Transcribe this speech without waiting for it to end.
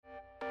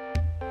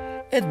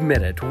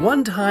Admit it,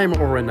 one time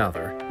or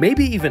another,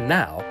 maybe even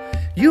now,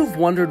 you've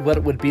wondered what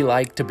it would be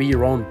like to be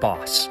your own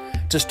boss,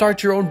 to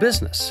start your own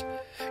business.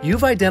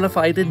 You've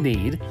identified a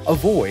need, a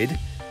void,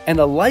 and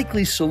a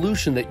likely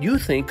solution that you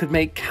think could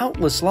make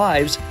countless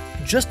lives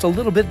just a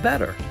little bit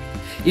better.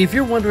 If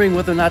you're wondering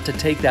whether or not to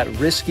take that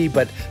risky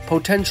but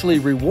potentially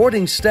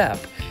rewarding step,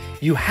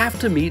 you have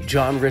to meet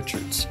John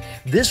Richards,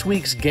 this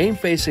week's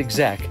GameFace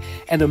exec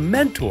and a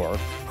mentor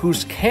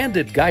whose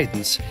candid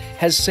guidance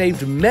has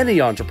saved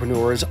many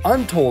entrepreneurs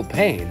untold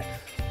pain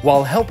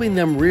while helping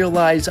them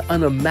realize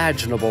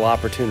unimaginable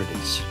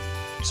opportunities.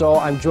 So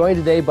I'm joined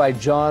today by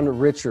John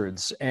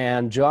Richards,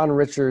 and John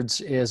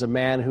Richards is a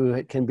man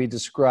who can be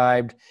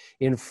described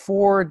in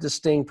four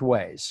distinct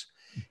ways.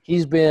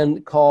 He's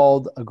been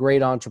called a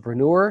great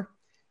entrepreneur,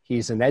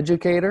 he's an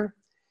educator,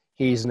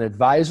 he's an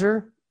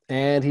advisor,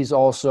 and he's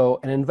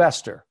also an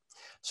investor.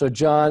 So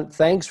John,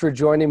 thanks for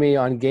joining me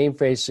on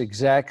GameFace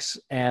Execs,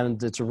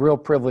 and it's a real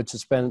privilege to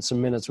spend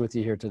some minutes with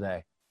you here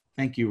today.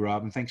 Thank you,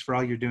 Rob, and thanks for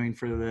all you're doing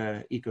for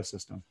the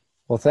ecosystem.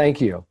 Well,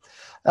 thank you.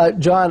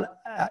 John,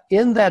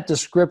 in that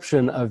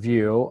description of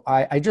you,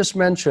 I just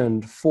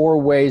mentioned four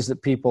ways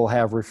that people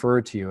have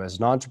referred to you as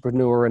an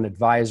entrepreneur, an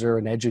advisor,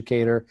 an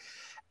educator,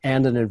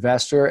 and an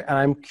investor. And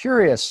I'm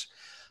curious,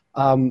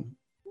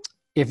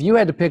 if you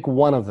had to pick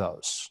one of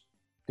those,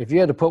 if you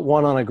had to put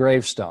one on a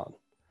gravestone,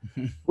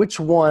 which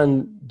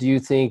one do you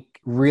think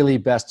really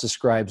best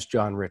describes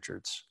John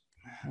Richards?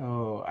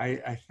 Oh,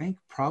 I think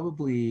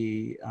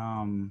probably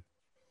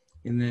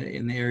in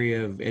the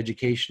area of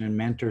education and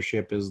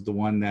mentorship is the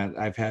one that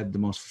I've had the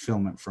most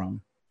fulfillment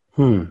from.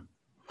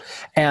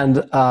 And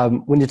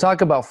when you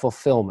talk about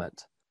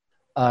fulfillment,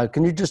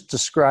 can you just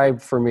describe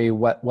for me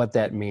what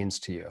that means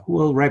to you?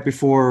 Well, right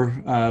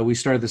before we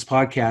started this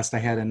podcast, I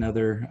had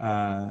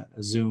another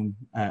Zoom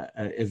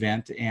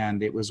event,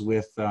 and it was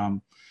with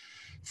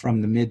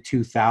from the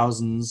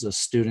mid-2000s, a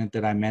student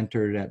that I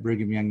mentored at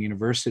Brigham Young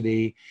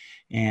University,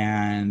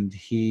 and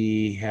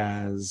he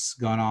has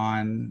gone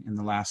on in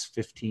the last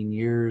 15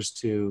 years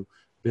to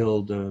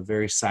build a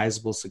very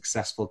sizable,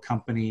 successful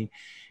company.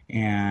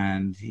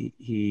 And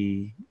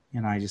he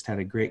and I just had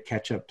a great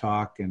catch-up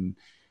talk, and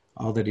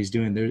all that he's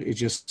doing there, it's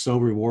just so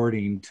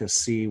rewarding to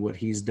see what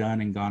he's done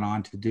and gone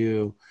on to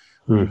do.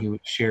 He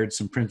shared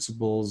some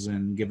principles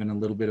and given a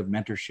little bit of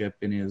mentorship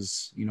in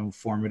his,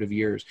 formative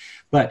years.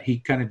 But he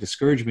kind of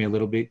discouraged me a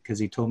little bit because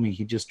he told me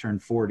he just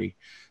turned 40.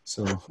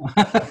 So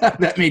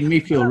that made me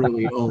feel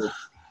really old.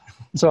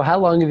 So how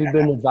long have you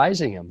been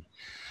advising him?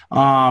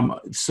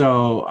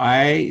 So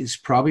it's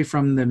probably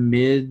from the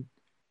mid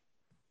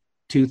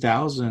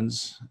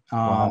 2000s.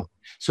 Wow.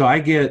 So I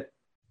get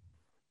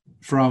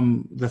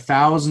from the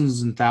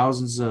thousands and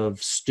thousands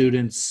of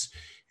students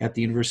at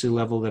the university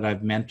level that I've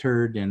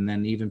mentored, and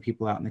then even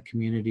people out in the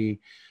community.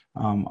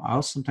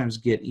 I'll sometimes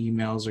get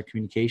emails or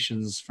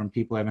communications from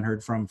people I haven't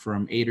heard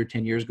from 8 or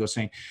 10 years ago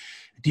saying,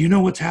 do you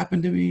know what's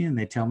happened to me? And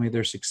they tell me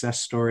their success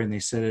story, and they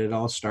said it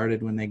all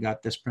started when they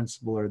got this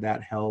principle or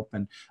that help,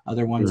 and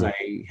other ones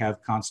I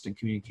have constant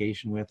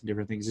communication with and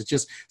different things. It's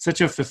just such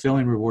a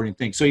fulfilling, rewarding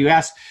thing. So you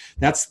ask,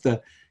 that's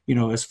the,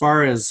 as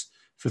far as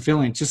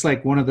fulfilling, just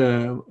like one of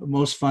the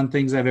most fun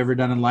things I've ever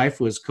done in life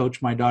was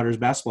coach my daughter's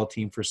basketball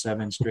team for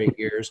 7 straight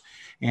years.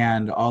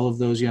 And all of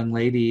those young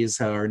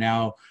ladies are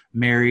now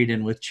married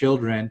and with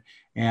children.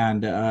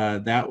 And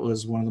that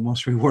was one of the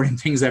most rewarding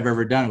things I've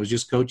ever done. It was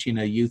just coaching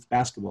a youth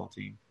basketball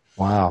team.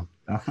 Wow.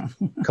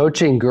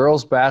 Coaching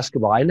girls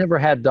basketball. I never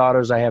had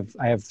daughters. I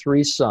have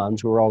 3 sons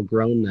who are all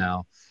grown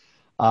now.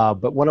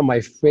 But one of my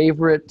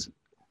favorite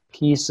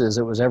pieces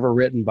that was ever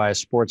written by a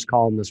sports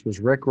columnist was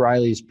Rick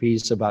Riley's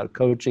piece about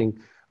coaching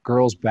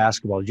girls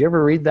basketball. Did you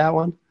ever read that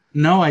one?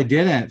 No, I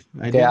didn't.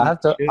 I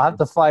have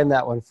to find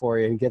that one for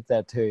you and get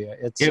that to you.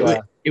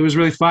 It was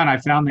really fun. I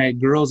found that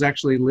girls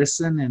actually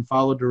listen and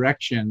follow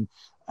direction.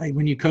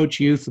 When you coach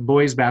youth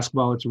boys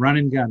basketball, it's run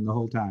and gun the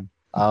whole time.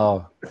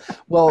 Oh,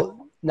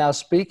 well, now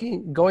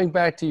going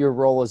back to your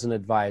role as an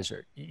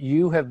advisor,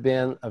 you have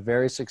been a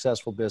very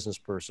successful business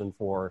person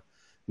for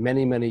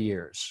many, many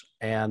years.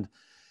 And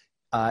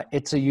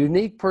it's a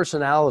unique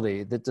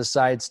personality that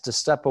decides to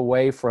step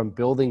away from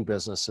building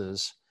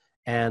businesses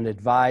and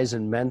advise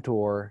and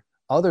mentor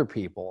other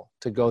people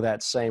to go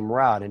that same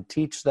route and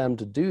teach them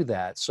to do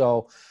that.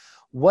 So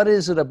what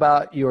is it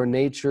about your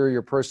nature,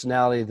 your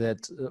personality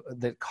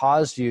that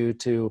caused you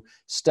to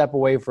step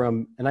away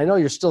from, and I know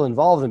you're still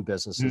involved in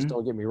businesses,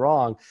 don't get me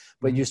wrong,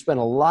 but you spend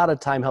a lot of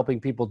time helping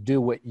people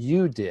do what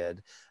you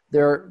did.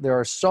 There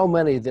are so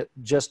many that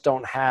just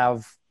don't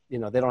have, they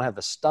don't have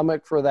the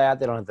stomach for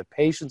that. They don't have the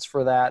patience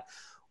for that.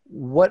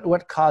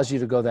 What caused you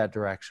to go that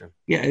direction?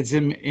 Yeah, it's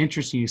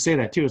interesting you say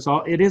that too.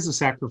 It is a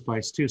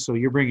sacrifice too. So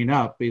you're bringing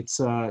up, it's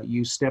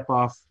you step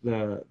off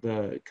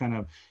the kind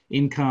of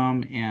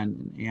income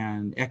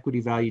and equity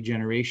value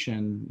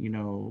generation,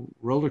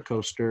 roller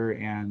coaster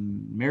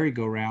and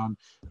merry-go-round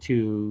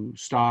to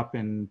stop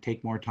and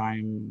take more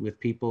time with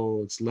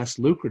people. It's less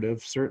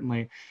lucrative,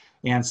 certainly.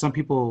 And some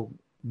people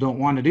don't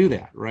want to do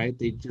that, right?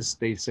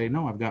 They say,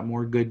 no, I've got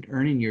more good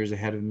earning years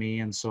ahead of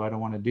me, and so I don't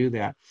want to do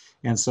that.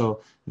 And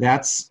so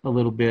that's a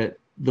little bit,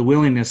 the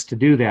willingness to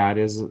do that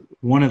is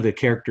one of the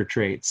character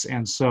traits.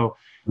 And so,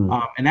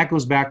 and that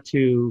goes back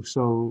to,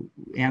 so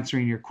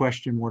answering your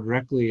question more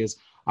directly is,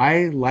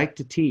 I like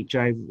to teach.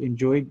 I've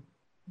enjoyed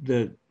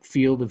the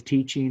field of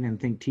teaching and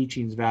think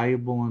teaching is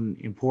valuable and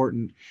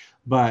important.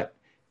 But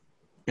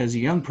as a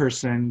young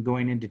person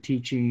going into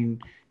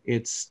teaching,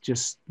 it's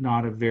just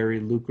not a very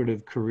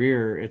lucrative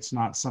career. It's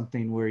not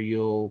something where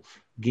you'll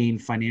gain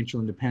financial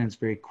independence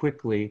very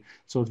quickly.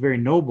 So it's very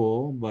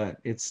noble, but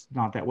it's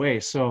not that way.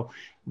 So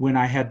when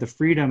I had the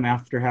freedom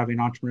after having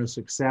entrepreneurial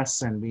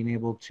success and being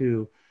able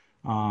to,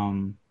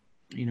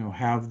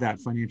 have that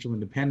financial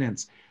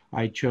independence,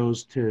 I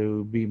chose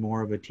to be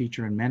more of a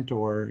teacher and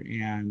mentor,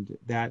 and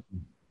that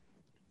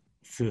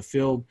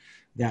fulfilled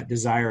that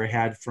desire I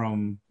had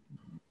from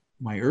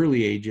my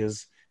early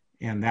ages.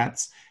 And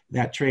that's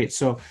that trait.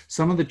 So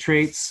some of the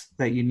traits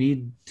that you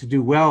need to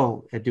do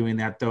well at doing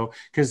that, though,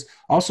 because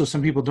also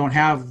some people don't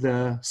have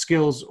the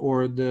skills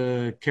or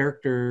the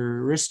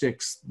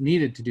characteristics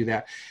needed to do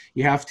that.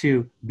 You have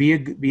to be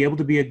able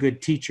to be a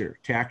good teacher,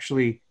 to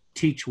actually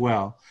teach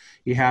well.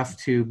 You have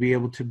to be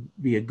able to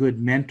be a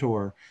good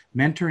mentor.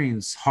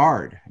 Mentoring's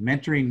hard.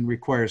 Mentoring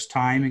requires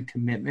time and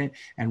commitment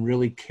and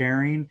really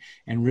caring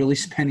and really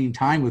spending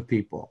time with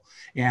people,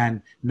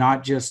 and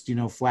not just,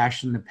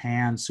 flash in the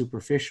pan,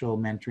 superficial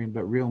mentoring,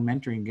 but real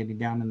mentoring, getting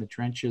down in the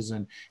trenches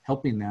and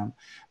helping them.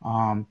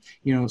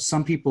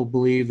 Some people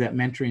believe that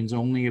mentoring is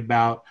only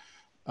about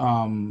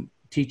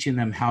teaching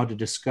them how to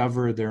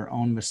discover their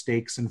own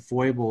mistakes and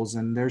foibles.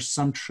 And there's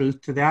some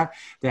truth to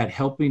that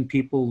helping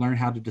people learn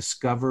how to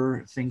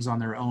discover things on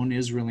their own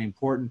is really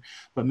important.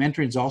 But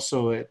mentoring is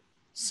also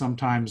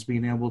sometimes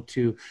being able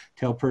to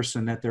tell a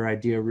person that their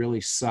idea really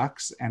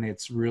sucks and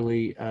it's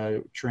really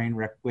a train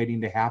wreck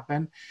waiting to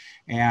happen.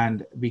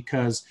 And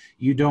because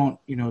you don't,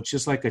 it's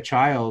just like a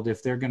child,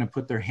 if they're going to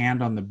put their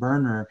hand on the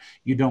burner,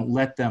 you don't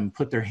let them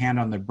put their hand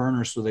on the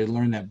burner so they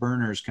learn that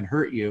burners can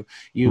hurt you.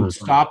 You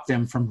stop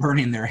them from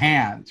burning their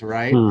hands,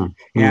 right?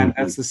 And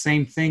that's the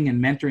same thing in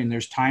mentoring.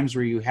 There's times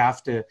where you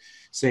have to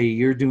say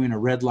you're doing a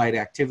red light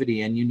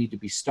activity and you need to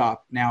be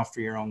stopped now for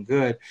your own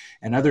good,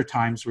 and other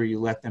times where you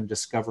let them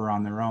discover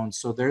on their own.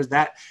 So there's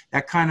that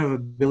kind of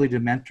ability to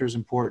mentor is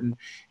important.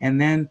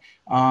 And then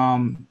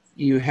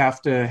you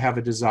have to have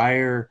a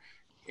desire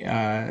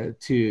and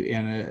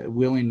a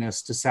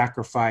willingness to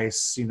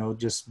sacrifice,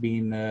 just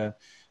being a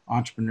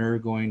entrepreneur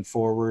going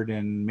forward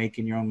and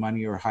making your own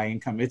money or high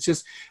income. It's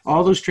just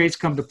all those traits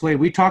come to play.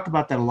 We talk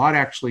about that a lot,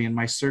 actually, in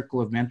my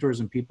circle of mentors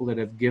and people that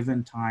have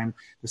given time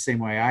the same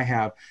way I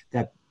have,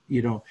 that,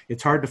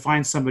 it's hard to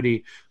find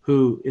somebody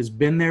who has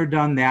been there,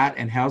 done that,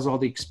 and has all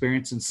the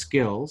experience and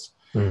skills,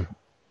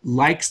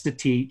 likes to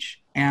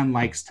teach and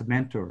likes to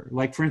mentor.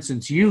 Like, for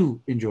instance,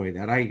 you enjoy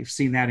that. I've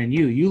seen that in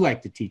you. You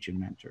like to teach and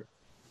mentor.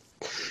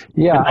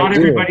 Yeah, but not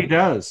everybody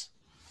does.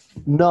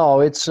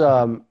 No, it's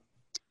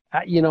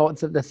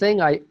the thing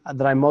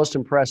that I'm most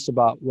impressed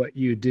about what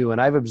you do,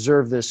 and I've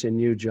observed this in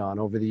you, John,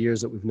 over the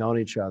years that we've known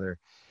each other,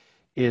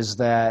 is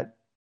that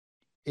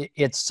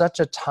it's such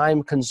a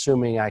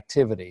time-consuming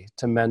activity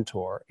to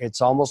mentor.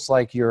 It's almost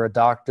like you're a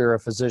doctor, a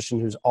physician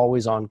who's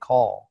always on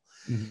call.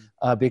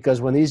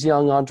 Because when these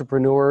young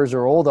entrepreneurs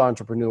or old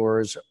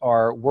entrepreneurs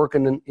are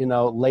working,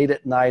 late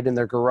at night in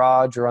their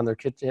garage or on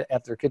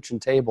at their kitchen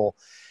table,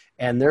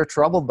 and they're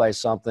troubled by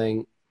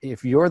something,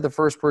 if you're the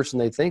first person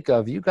they think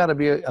of, you've got to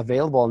be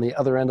available on the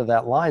other end of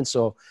that line.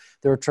 So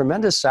there are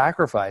tremendous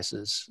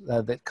sacrifices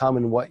that come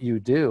in what you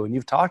do. And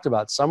you've talked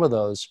about some of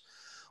those.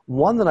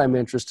 One that I'm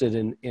interested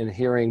in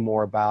hearing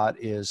more about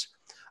is,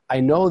 I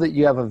know that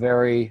you have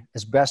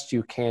as best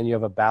you can, you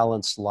have a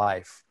balanced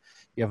life.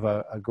 You have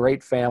a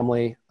great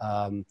family.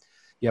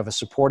 You have a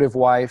supportive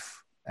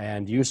wife,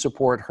 and you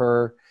support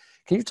her.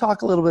 Can you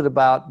talk a little bit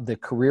about the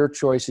career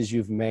choices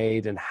you've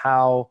made and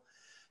how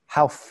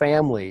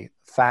family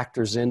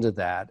factors into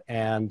that,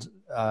 and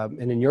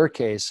in your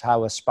case,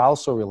 how a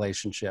spousal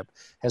relationship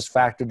has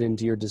factored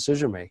into your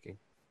decision making?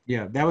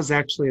 Yeah, that was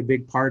actually a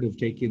big part of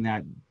taking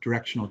that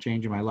directional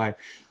change in my life.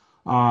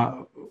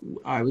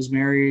 I was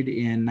married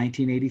in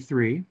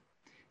 1983,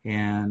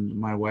 and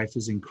my wife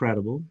is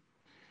incredible.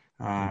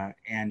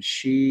 And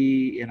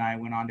she and I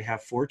went on to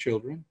have 4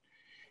 children,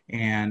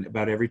 and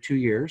about every 2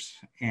 years,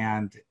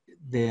 and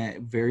the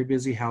very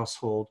busy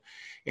household,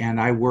 and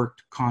I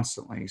worked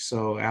constantly.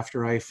 So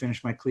after I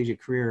finished my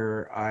collegiate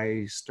career,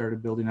 I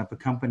started building up a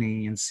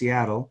company in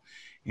Seattle,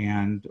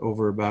 and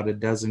over about a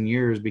dozen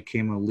years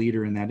became a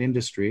leader in that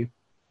industry.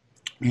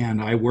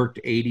 And I worked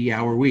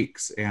 80-hour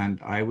weeks, and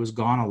I was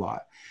gone a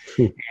lot.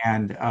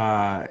 And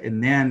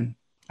then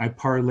I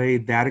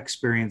parlayed that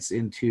experience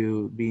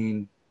into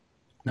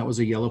that was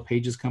a Yellow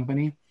Pages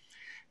company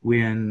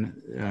in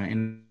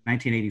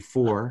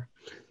 1984,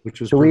 which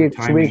was should we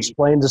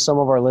explain to some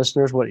of our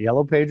listeners what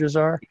Yellow Pages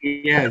are?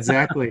 Yeah,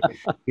 exactly.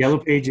 Yellow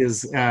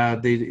Pages,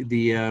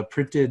 the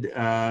printed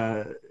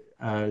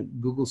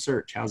Google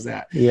search. How's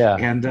that? Yeah.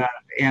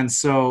 And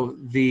so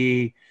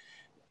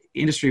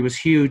industry was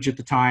huge at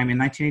the time. In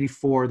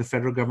 1984, the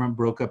federal government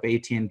broke up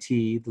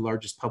AT&T, the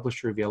largest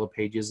publisher of Yellow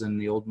Pages, and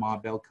the old Ma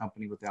Bell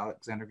Company with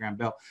Alexander Graham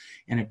Bell,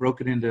 and it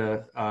broke it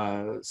into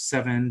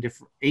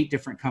 8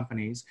 different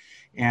companies,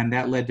 and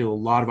that led to a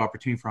lot of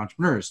opportunity for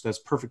entrepreneurs. That's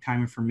perfect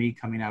timing for me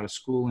coming out of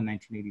school in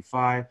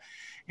 1985,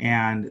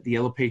 and the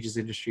Yellow Pages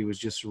industry was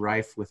just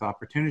rife with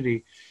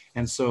opportunity,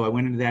 and so I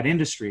went into that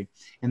industry,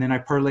 and then I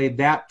parlayed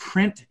that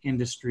print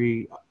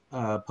industry,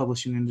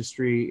 publishing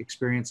industry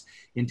experience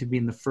into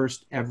being the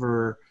first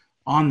ever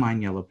online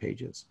Yellow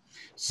Pages.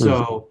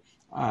 So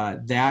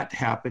that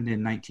happened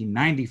in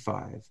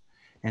 1995,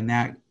 and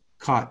that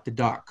caught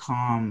the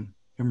 .com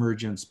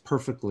emergence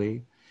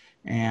perfectly.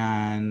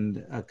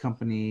 And a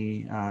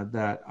company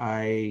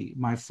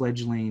my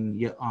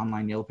fledgling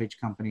online Yellow Page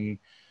company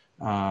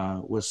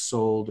was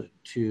sold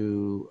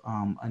to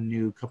a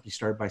new company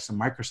started by some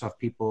Microsoft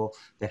people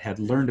that had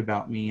learned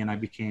about me, and I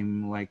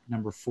became like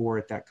number 4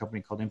 at that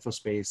company called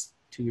InfoSpace.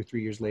 2 or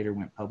 3 years later,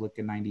 went public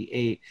in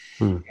 '98.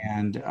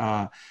 And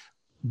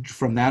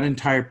from that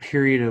entire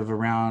period of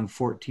around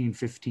 14,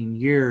 15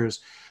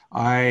 years,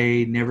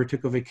 I never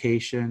took a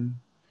vacation,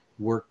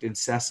 worked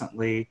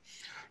incessantly.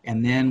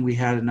 And then we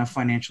had enough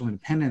financial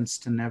independence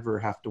to never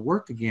have to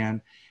work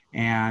again.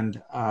 And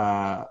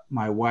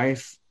my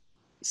wife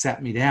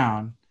sat me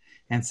down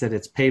and said,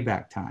 it's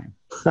payback time.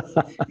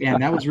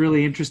 And that was a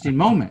really interesting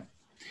moment.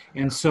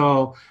 And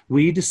so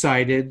we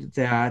decided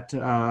that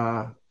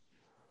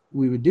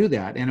we would do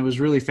that. And it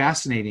was really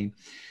fascinating.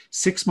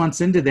 6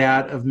 months into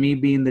that, of me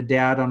being the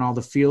dad on all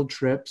the field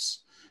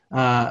trips,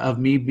 of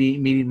me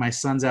meeting my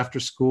sons after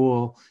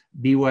school,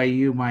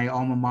 BYU, my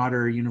alma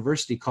mater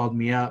university, called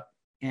me up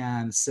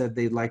and said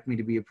they'd like me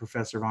to be a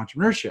professor of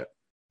entrepreneurship.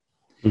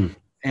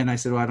 And I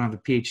said, well, I don't have a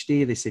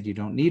PhD. They said, you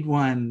don't need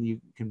one.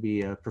 You can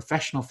be a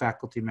professional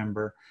faculty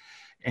member.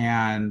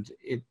 And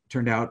it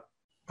turned out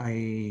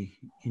I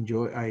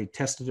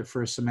tested it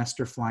for a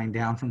semester flying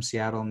down from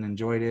Seattle and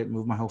enjoyed it,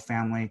 moved my whole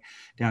family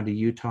down to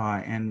Utah,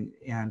 and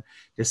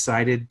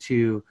decided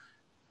to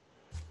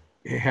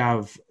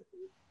have,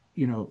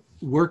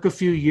 work a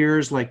few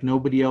years like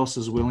nobody else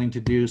is willing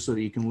to do, so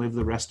that you can live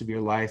the rest of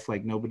your life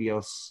like nobody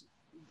else,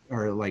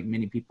 or like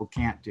many people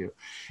can't do.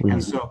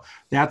 And so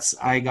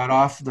I got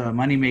off the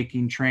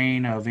money-making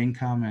train of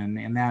income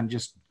and then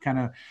just kind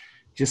of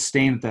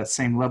staying at that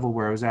same level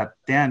where I was at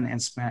then, and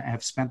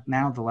have spent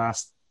now the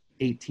last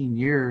 18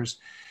 years,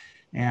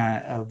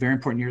 very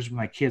important years with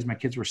my kids. My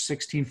kids were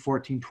 16,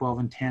 14, 12,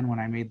 and 10 when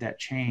I made that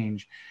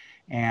change.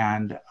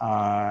 And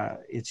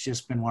it's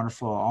just been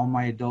wonderful. All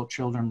my adult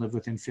children live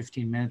within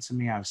 15 minutes of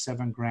me. I have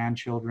 7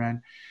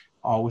 grandchildren,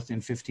 all within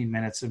 15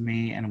 minutes of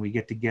me, and we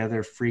get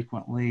together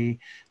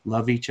frequently,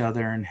 love each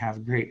other, and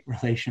have great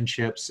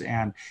relationships.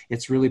 And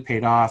it's really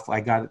paid off.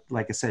 I got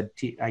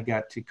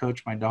to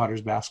coach my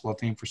daughter's basketball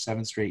team for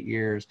 7 straight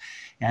years,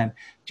 and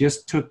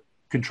just took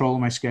control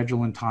of my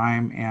schedule and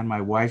time, and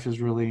my wife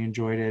has really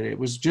enjoyed it. It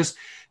was just,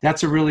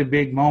 that's a really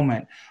big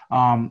moment.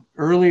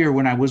 Earlier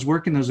when I was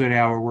working those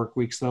 8-hour work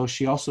weeks though,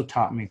 she also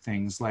taught me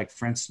things like,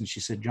 for instance, she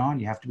said, John,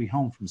 you have to be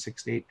home from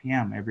 6 to 8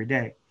 p.m. every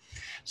day.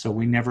 So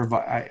we never,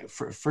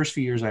 for first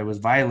few years I was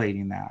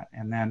violating that.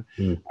 And then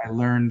I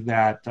learned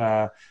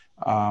that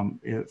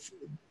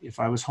if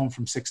I was home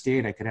from 6 to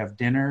 8, I could have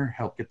dinner,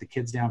 help get the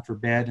kids down for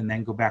bed, and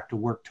then go back to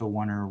work till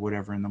 1 or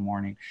whatever in the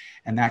morning,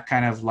 and that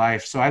kind of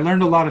life. So I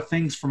learned a lot of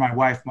things from my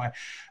wife.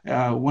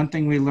 One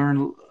thing we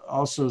learned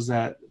also is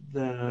that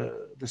the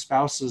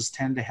spouses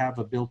tend to have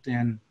a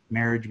built-in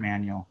marriage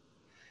manual.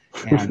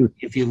 And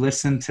if you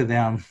listen to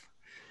them,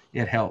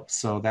 it helps.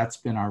 So that's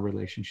been our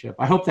relationship.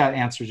 I hope that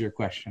answers your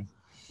question.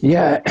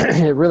 Yeah,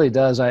 it really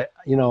does. I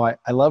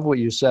love what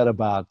you said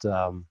about,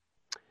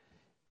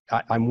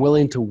 I'm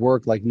willing to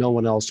work like no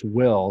one else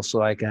will,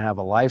 so I can have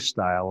a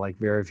lifestyle like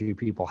very few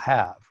people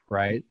have,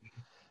 right?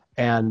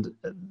 And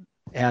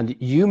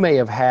you may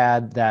have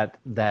had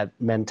that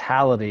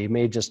mentality,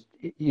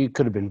 you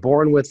could have been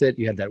born with it.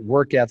 You had that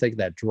work ethic,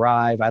 that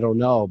drive. I don't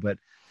know, but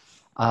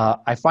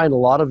I find a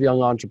lot of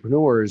young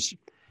entrepreneurs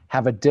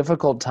have a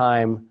difficult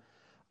time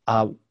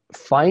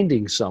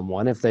finding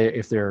someone if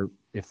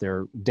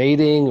they're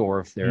dating,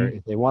 or if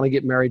they want to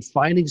get married,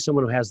 finding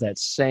someone who has that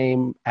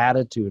same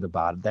attitude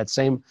about it, that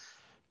same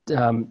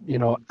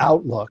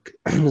outlook.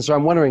 So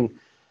I'm wondering,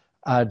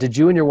 did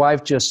you and your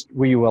wife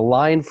were you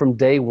aligned from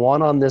day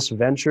one on this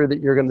venture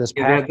that you're going to, this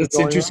path? That's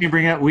interesting to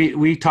bring up.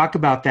 We talk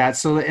about that.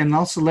 So, and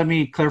also let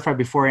me clarify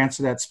before I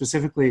answer that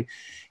specifically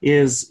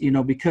is,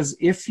 because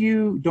if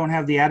you don't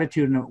have the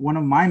attitude, and one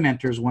of my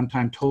mentors one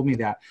time told me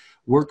that,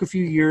 work a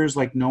few years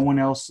like no one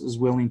else is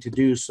willing to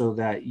do, so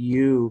that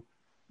you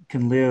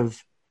can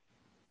live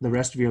the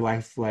rest of your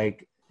life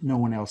like no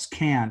one else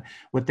can.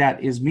 What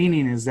that is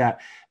meaning is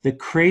that the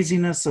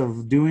craziness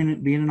of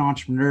being an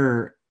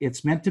entrepreneur,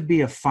 it's meant to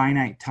be a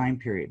finite time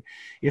period.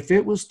 If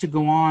it was to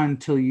go on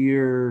till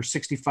you're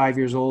 65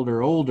 years old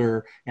or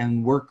older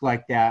and work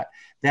like that,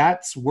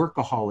 that's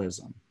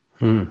workaholism.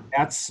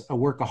 That's a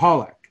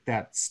workaholic.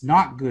 That's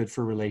not good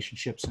for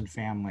relationships and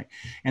family.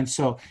 And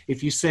so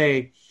if you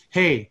say,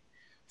 hey,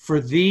 for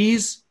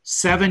these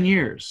 7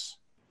 years,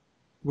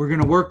 we're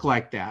going to work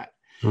like that.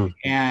 Hmm.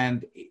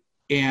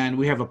 And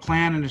we have a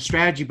plan and a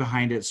strategy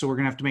behind it. So we're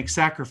going to have to make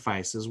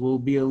sacrifices. We'll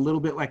be a little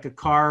bit like a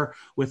car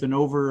with an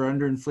over or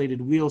underinflated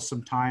wheel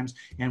sometimes,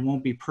 and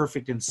won't be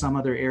perfect in some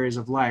other areas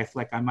of life.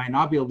 Like I might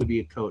not be able to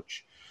be a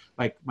coach.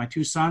 Like my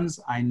two sons,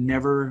 I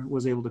never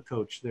was able to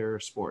coach their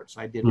sports.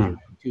 I did. My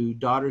two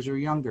daughters are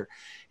younger,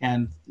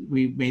 and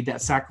we made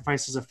that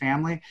sacrifice as a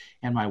family,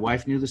 and my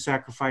wife knew the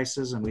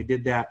sacrifices, and we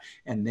did that.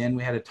 And then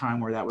we had a time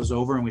where that was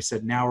over, and we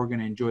said, now we're going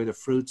to enjoy the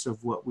fruits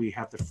of what we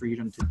have the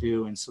freedom to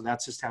do. And so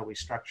that's just how we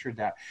structured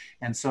that.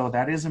 And so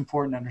that is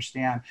important to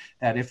understand,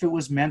 that if it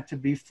was meant to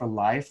be for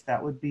life,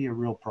 that would be a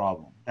real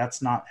problem.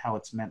 That's not how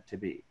it's meant to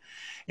be.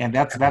 And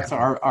that's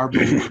our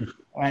belief.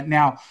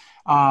 Now,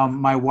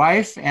 my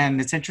wife,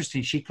 and it's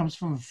interesting, she comes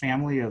from a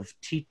family of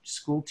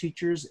school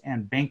teachers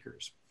and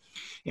bankers.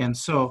 And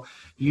so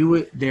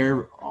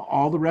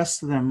all the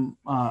rest of them,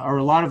 or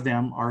a lot of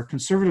them, are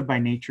conservative by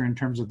nature in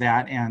terms of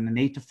that, and an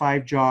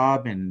 8-to-5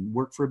 job and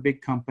work for a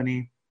big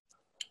company.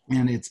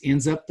 And it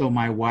ends up, though,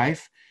 my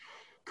wife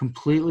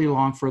completely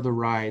along for the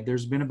ride.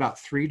 There's been about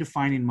 3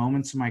 defining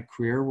moments in my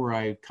career where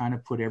I kind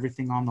of put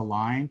everything on the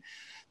line.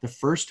 The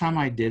first time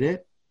I did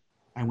it,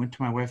 I went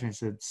to my wife and I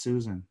said,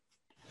 Susan,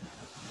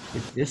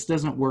 if this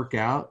doesn't work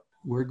out,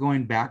 we're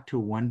going back to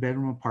a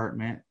 1-bedroom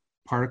apartment,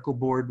 particle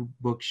board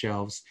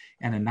bookshelves,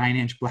 and a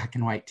 9-inch black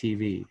and white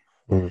TV.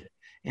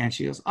 And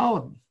she goes,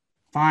 oh,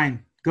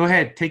 fine. Go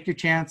ahead. Take your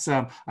chance.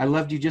 I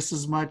loved you just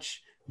as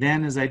much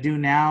then as I do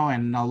now,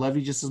 and I'll love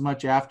you just as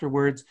much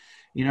afterwards,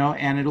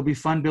 and it'll be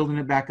fun building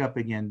it back up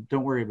again.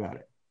 Don't worry about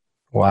it.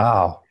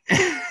 Wow.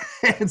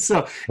 And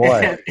so,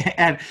 Boy.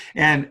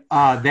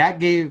 that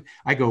gave,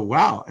 I go,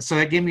 wow. So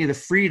that gave me the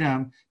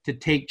freedom to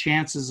take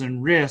chances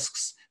and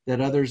risks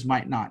that others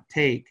might not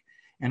take.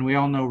 And we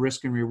all know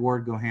risk and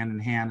reward go hand in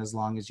hand, as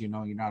long as you're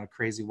not a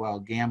crazy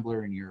wild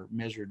gambler and you're a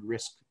measured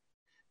risk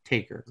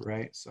taker,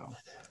 right? So,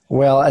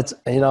 well, it's,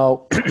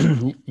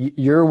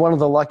 you're one of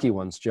the lucky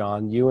ones,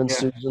 John. You and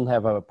Susan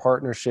have a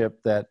partnership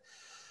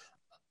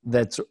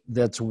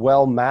that's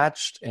well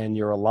matched, and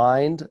you're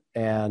aligned.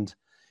 And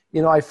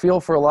I feel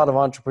for a lot of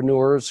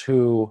entrepreneurs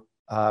who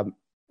don't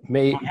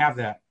have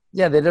that.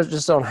 Yeah, they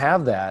just don't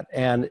have that.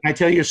 And can I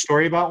tell you a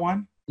story about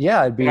one?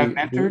 Yeah, it'd be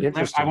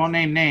interesting. I won't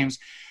name names,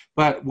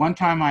 but one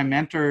time I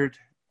mentored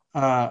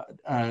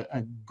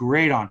a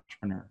great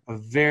entrepreneur,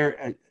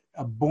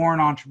 a born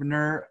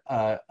entrepreneur,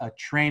 a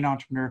trained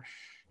entrepreneur.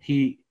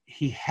 He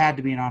had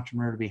to be an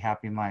entrepreneur to be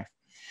happy in life.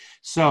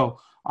 So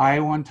I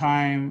one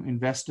time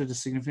invested a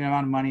significant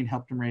amount of money and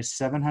helped him raise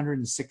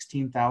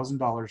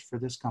 $716,000 for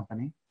this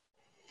company.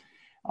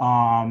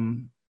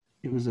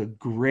 It was a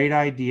great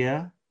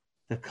idea.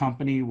 The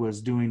company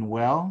was doing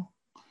well.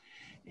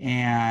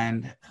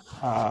 And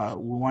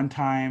one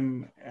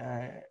time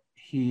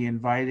he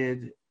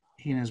and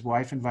his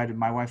wife invited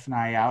my wife and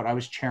I out. I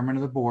was chairman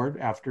of the board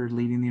after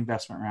leading the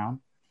investment round.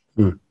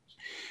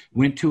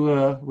 Went to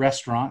a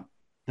restaurant,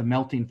 the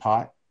Melting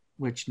Pot,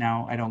 which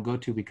now I don't go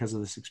to because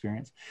of this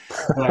experience.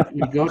 But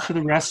we go to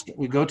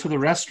the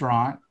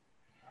restaurant,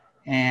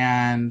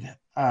 and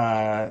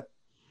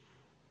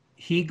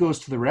he goes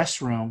to the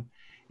restroom,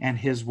 and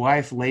his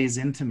wife lays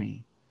into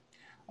me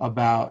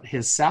about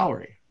his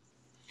salary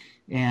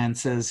and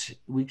says,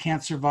 we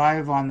can't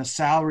survive on the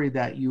salary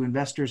that you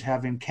investors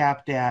have him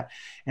capped at,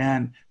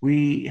 and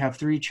we have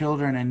 3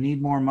 children and need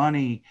more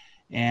money.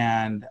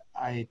 And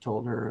I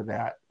told her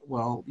that,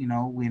 well,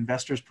 we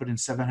investors put in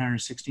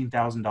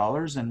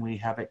 $716,000 and we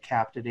have it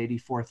capped at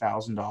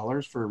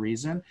 $84,000 for a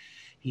reason.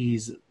 He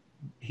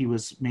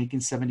was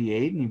making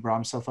 78 and he brought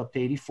himself up to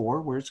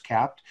 84 where it's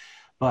capped.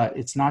 But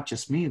it's not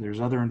just me. There's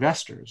other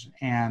investors,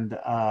 and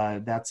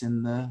that's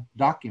in the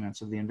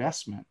documents of the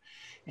investment.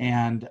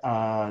 And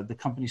the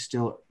company's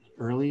still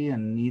early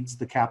and needs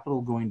the capital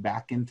going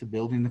back into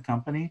building the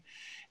company.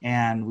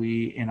 And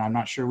I'm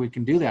not sure we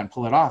can do that and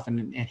pull it off.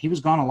 And he was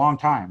gone a long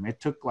time.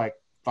 It took like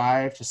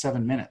 5 to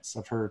 7 minutes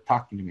of her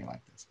talking to me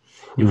like this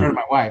in front of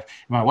my wife.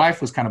 And my wife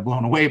was kind of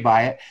blown away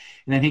by it.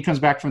 And then he comes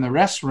back from the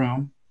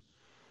restroom,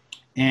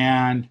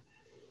 and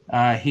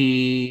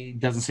he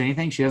doesn't say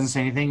anything. She doesn't say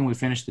anything. And we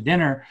finish the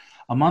dinner.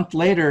 A month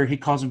later, he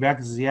calls me back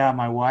and says, yeah,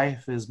 my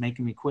wife is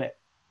making me quit.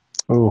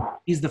 Oh.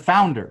 He's the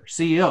founder,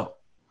 CEO.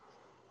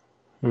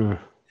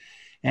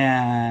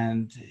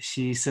 And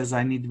she says,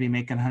 I need to be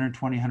making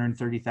 120,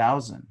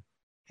 130,000.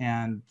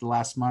 And the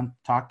last month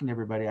talking to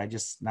everybody,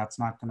 that's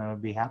not going to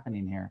be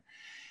happening here.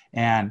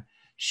 And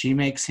she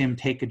makes him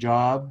take a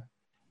job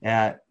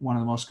at one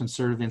of the most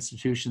conservative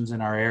institutions in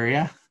our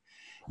area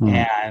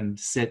and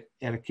sit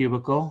at a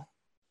cubicle.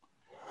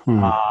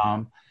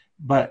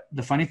 But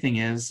the funny thing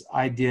is,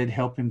 I did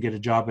help him get a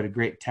job at a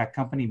great tech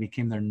company. He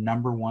became their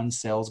 #1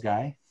 sales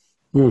guy.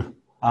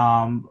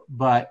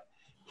 But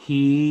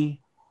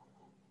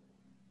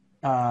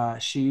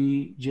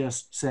she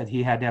just said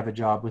he had to have a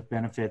job with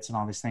benefits and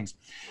all these things.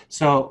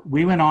 So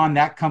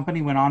that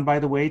company went on, by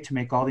the way, to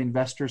make all the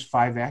investors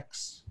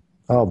 5X.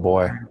 Oh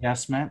boy.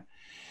 Investment.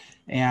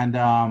 And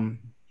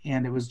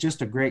it was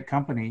just a great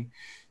company.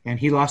 and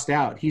he lost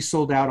out. He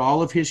sold out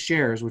all of his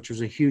shares, which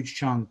was a huge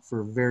chunk,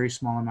 for a very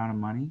small amount of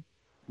money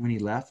when he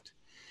left.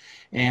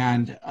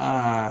 And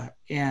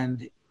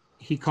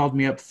he called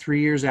me up 3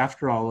 years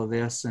after all of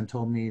this and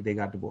told me they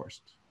got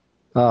divorced.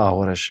 Oh,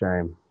 what a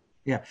shame.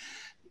 Yeah.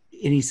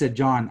 And he said,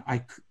 John,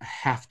 I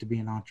have to be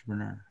an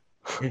entrepreneur.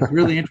 It's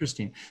really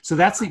interesting. So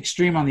that's the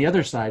extreme on the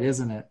other side,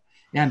 isn't it?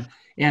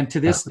 And to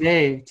this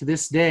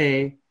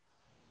day,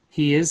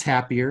 he is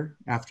happier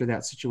after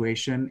that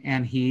situation,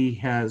 and he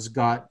has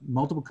got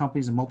multiple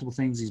companies and multiple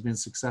things he's been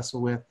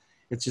successful with.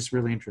 It's just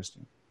really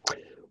interesting.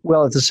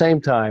 Well, at the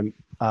same time,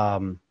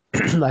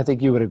 I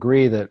think you would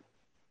agree that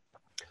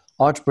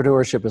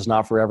entrepreneurship is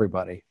not for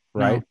everybody,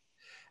 right? No.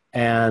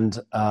 And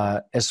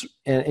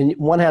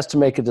one has to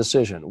make a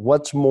decision.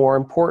 What's more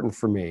important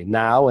for me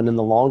now and in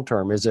the long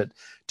term? Is it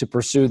to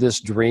pursue this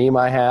dream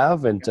I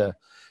have and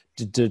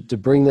to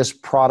bring this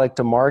product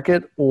to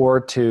market, or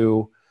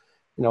to,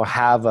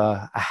 have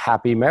a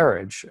happy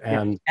marriage?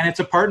 And it's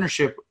a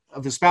partnership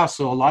of the spouse.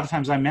 So a lot of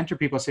times I mentor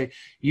people, I say,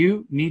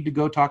 you need to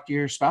go talk to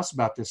your spouse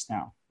about this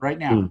right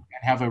now, and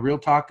have a real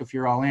talk if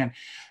you're all in,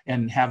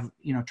 and have,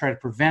 try to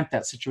prevent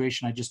that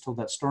situation I just told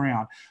that story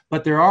on.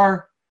 But there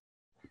are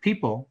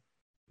people,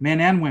 men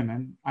and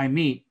women, I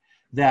meet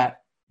that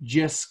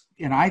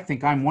and I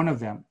think I'm one of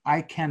them.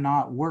 I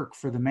cannot work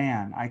for the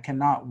man. I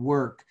cannot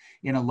work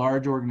in a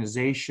large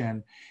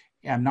organization.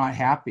 I'm not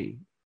happy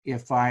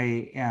if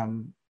I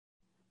am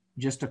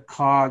just a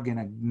cog in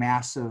a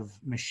massive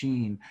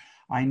machine.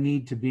 I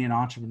need to be an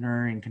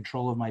entrepreneur, in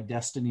control of my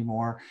destiny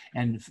more,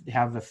 and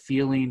have a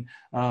feeling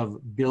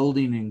of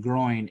building and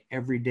growing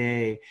every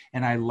day.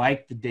 And I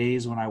like the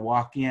days when I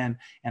walk in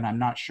and I'm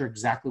not sure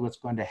exactly what's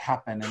going to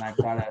happen, and I've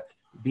got to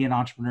be an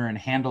entrepreneur and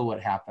handle what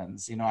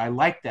happens. I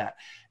like that.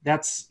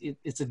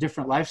 It's a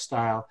different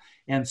lifestyle.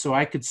 And so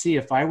I could see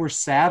if I were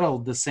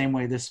saddled the same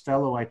way this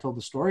fellow I told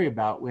the story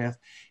about with,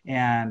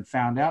 and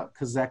found out,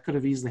 because that could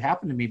have easily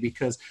happened to me,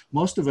 because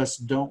most of us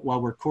don't,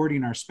 while we're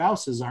courting our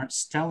spouses, aren't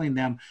telling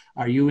them,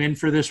 are you in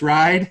for this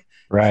ride?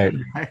 Right.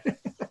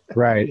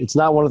 Right. It's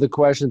not one of the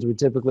questions we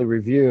typically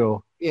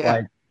review. Yeah.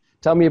 Like,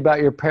 tell me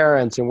about your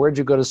parents, and where'd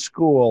you go to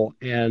school?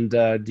 And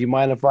do you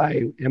mind if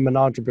I am an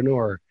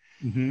entrepreneur?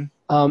 Mm-hmm.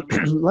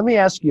 Let me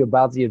ask you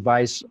about the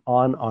advice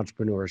on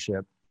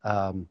entrepreneurship.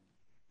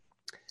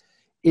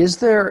 Is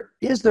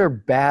there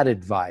bad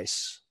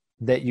advice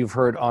that you've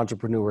heard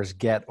entrepreneurs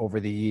get over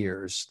the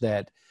years,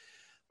 that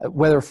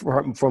whether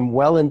from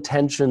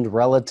well-intentioned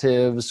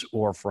relatives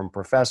or from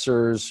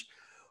professors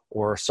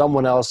or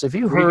someone else, if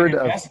you heard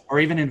or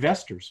even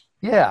investors?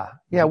 Yeah.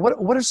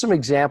 What are some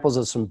examples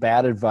of some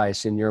bad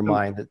advice in your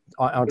mind that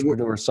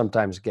entrepreneurs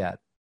sometimes get?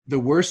 The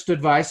worst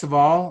advice of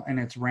all, and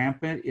it's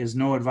rampant, is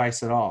no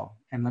advice at all.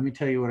 And let me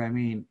tell you what I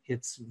mean.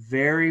 It's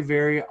very,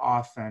 very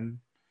often,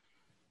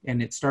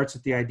 and it starts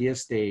at the idea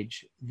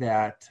stage,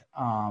 that,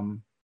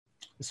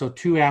 so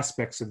two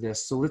aspects of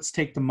this. So let's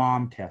take the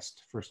mom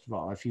test, first of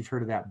all. If you've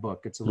heard of that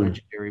book, it's a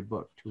legendary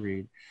book to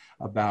read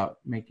about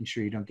making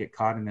sure you don't get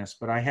caught in this.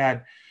 But I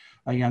had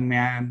a young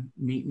man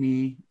meet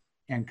me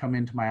and come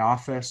into my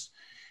office,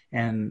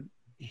 and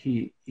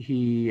he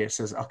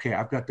says, okay,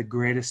 I've got the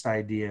greatest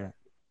idea.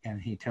 And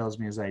he tells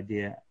me his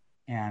idea,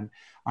 and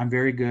I'm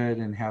very good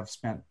and have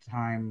spent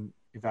time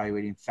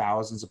evaluating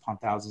thousands upon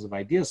thousands of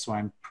ideas. So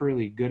I'm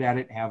pretty good at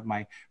it, have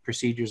my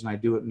procedures, and I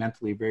do it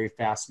mentally very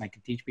fast. And I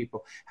can teach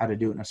people how to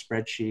do it in a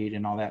spreadsheet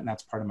and all that. And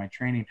that's part of my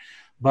training.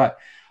 But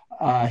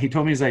he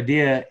told me his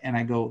idea, and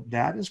I go,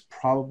 that is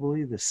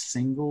probably the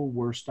single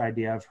worst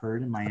idea I've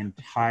heard in my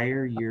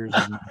entire years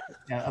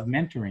of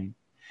mentoring.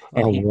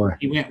 And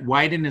he went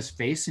white in his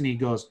face, and he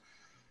goes,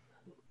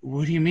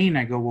 what do you mean?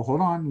 I go, well,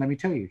 hold on. Let me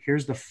tell you.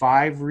 Here's the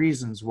 5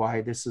 reasons why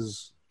this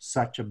is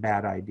such a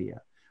bad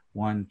idea.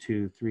 1,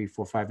 2, 3,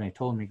 4, 5. And I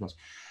told him, he goes,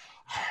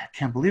 I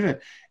can't believe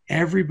it.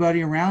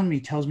 Everybody around me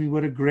tells me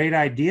what a great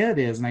idea it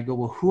is. And I go,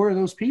 well, who are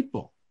those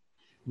people?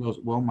 He goes,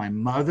 well, my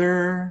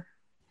mother,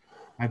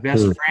 my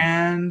best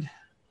friend,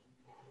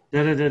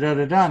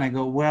 And I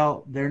go,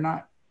 well,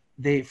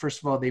 first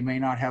of all, they may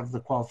not have the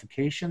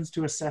qualifications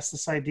to assess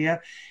this idea.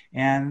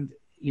 And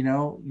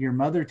your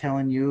mother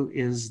telling you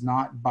is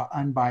not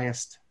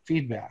unbiased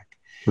feedback.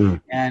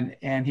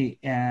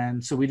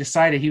 And so we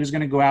decided he was going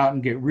to go out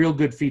and get real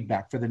good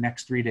feedback for the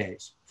next 3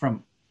 days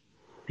from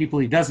people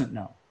he doesn't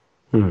know.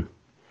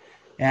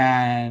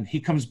 And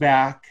he comes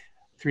back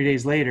 3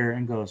 days later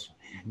and goes,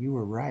 man, you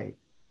were right.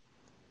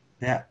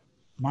 That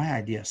my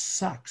idea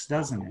sucks,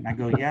 doesn't it? And I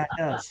go, yeah, it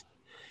does.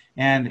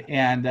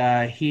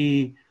 And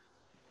he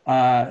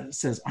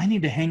says, I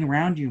need to hang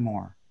around you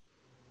more.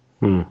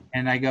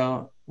 And I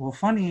go, well,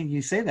 funny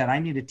you say that. I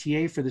need a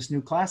TA for this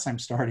new class I'm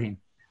starting.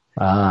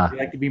 Would you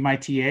like to be my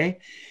TA?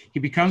 He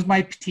becomes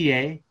my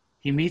TA.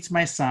 He meets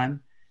my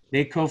son.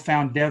 They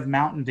co-found Dev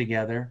Mountain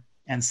together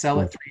and sell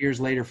it 3 years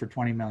later for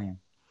 $20 million.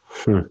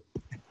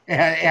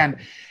 And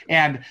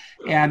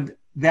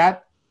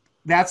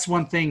that's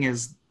one thing,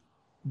 is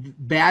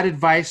bad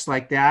advice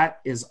like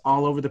that is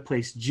all over the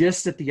place,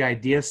 just at the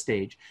idea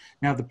stage.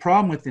 Now, the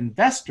problem with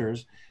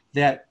investors,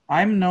 that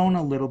I'm known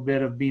a little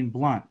bit of being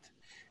blunt.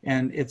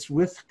 and it's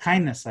with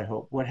kindness, I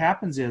hope. What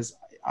happens is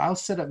I'll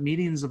set up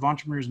meetings of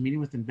entrepreneurs meeting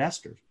with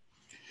investors,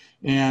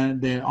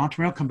 and the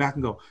entrepreneur will come back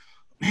and go,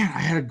 man, I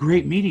had a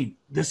great meeting.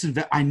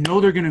 I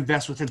know they're going to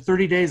invest within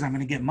 30 days. I'm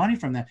going to get money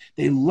from them.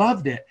 They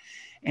loved it.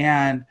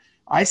 And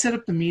I set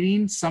up the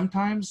meeting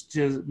sometimes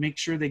to make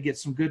sure they get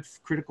some good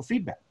critical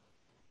feedback.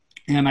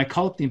 And I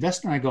call up the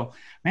investor and I go,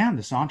 man,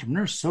 this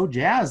entrepreneur is so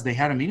jazzed. They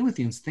had a meeting with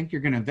you and think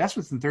you're going to invest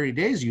within 30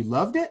 days. You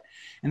loved it?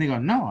 And they go,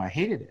 no, I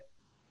hated it.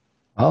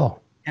 Oh.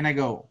 And I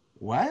go,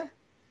 what?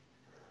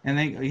 And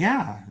they go,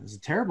 yeah, it was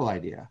a terrible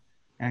idea.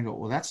 And I go,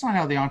 well, that's not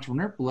how the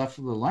entrepreneur left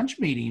for the lunch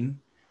meeting.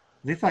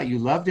 They thought you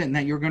loved it and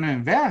that you were going to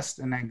invest.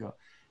 And I go,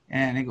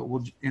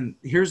 well, and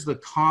here's the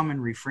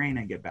common refrain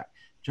I get back.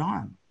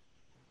 John,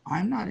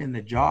 I'm not in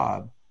the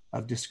job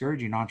of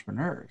discouraging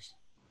entrepreneurs.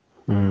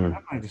 I'm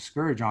not going to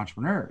discourage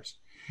entrepreneurs.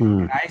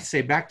 And I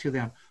say back to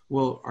them,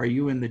 well, are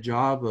you in the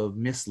job of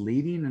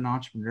misleading an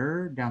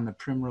entrepreneur down the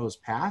primrose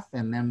path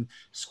and them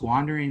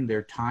squandering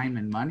their time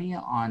and money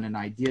on an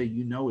idea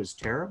you know is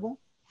terrible?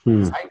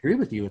 Because I agree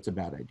with you, it's a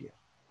bad idea.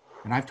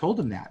 And I've told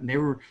them that. And they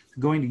were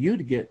going to you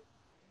to get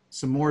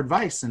some more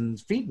advice and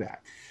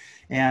feedback.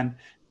 And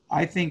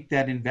I think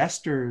that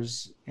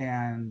investors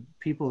and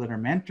people that are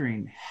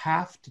mentoring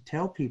have to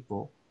tell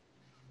people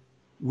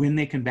when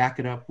they can back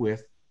it up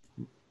with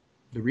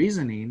the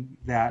reasoning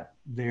that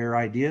their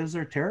ideas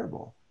are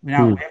terrible.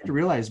 Now, we have to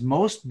realize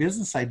most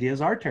business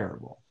ideas are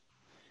terrible.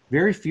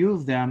 Very few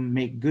of them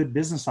make good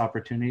business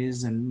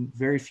opportunities, and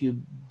very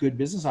few good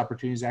business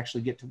opportunities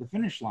actually get to the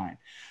finish line.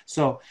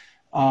 So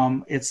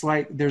it's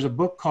like there's a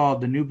book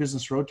called The New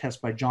Business Road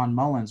Test by John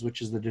Mullins,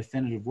 which is the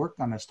definitive work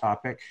on this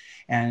topic.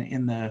 And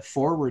in the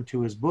foreword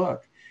to his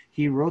book,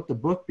 he wrote the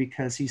book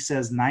because he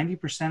says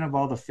 90% of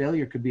all the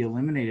failure could be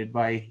eliminated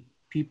by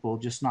people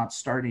just not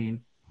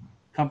starting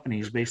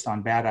companies based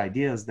on bad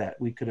ideas that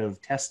we could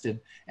have tested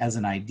as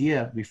an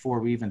idea before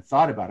we even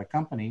thought about a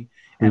company,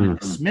 and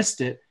dismissed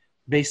it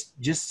based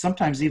just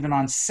sometimes even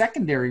on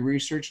secondary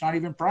research, not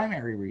even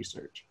primary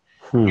research.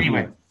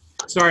 Anyway,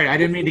 sorry, I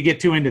didn't mean to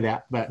get too into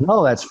that, but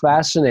no, that's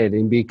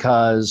fascinating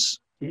because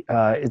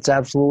it's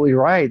absolutely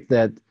right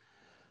that,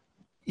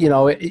 you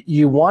know,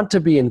 you want to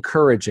be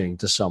encouraging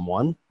to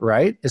someone,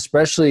 right?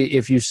 Especially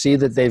if you see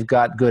that they've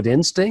got good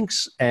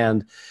instincts.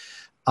 And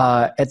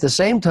at the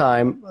same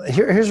time,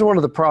 here's one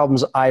of the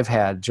problems I've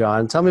had,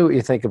 John. Tell me what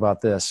you think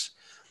about this.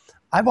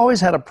 I've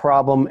always had a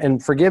problem,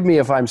 and forgive me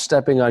if I'm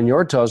stepping on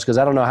your toes because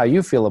I don't know how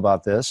you feel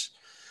about this,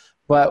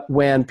 but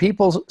when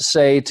people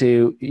say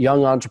to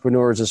young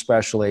entrepreneurs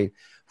especially,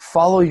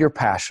 follow your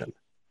passion.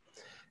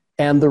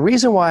 And the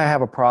reason why I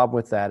have a problem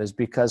with that is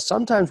because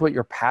sometimes what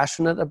you're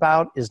passionate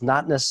about is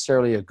not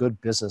necessarily a good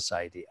business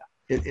idea.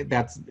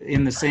 That's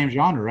in the same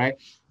genre, right?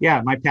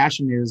 Yeah, my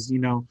passion is, you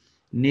know,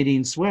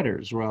 knitting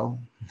sweaters. Well,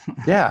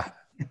 yeah,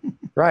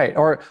 right.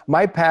 Or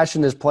my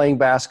passion is playing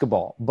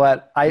basketball,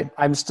 but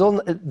I'm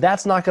still,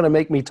 that's not going to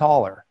make me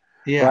taller,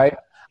 right?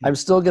 I'm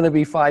still going to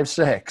be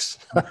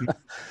 5'6".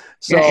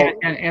 So,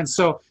 and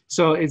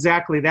so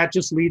exactly, that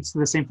just leads to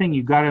the same thing.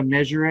 You've got to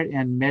measure it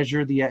and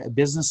measure the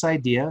business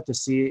idea to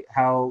see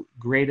how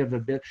great of a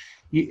bit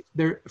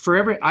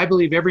I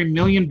believe every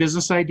million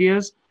business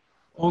ideas,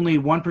 only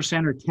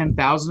 1% or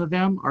 10,000 of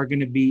them are going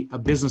to be a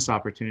business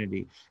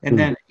opportunity. And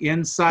then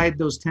inside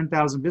those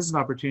 10,000 business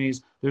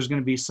opportunities, there's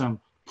going to be some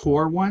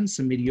poor ones,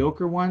 some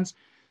mediocre ones,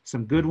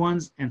 some good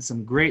ones, and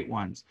some great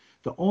ones.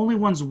 The only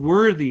ones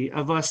worthy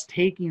of us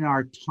taking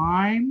our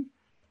time,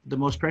 the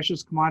most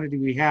precious commodity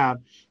we have,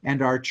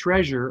 and our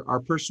treasure, our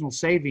personal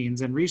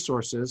savings and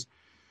resources,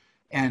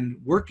 and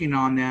working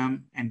on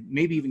them, and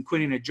maybe even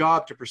quitting a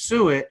job to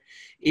pursue it,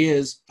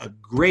 is a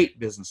great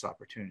business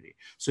opportunity.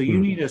 So you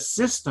need a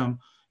system.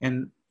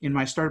 And in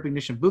my Startup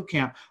Ignition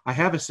Bootcamp, I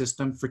have a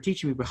system for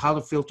teaching people how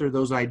to filter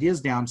those ideas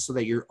down so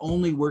that you're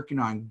only working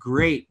on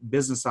great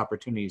business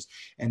opportunities.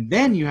 And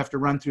then you have to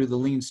run through the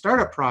lean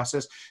startup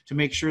process to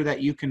make sure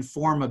that you can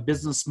form a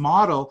business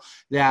model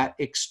that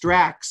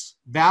extracts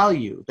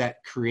value,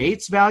 that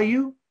creates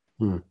value,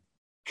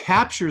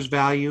 captures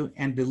value,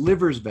 and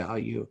delivers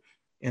value.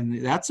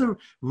 And that's a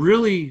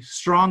really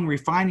strong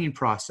refining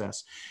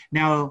process.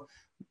 Now,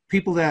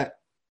 people that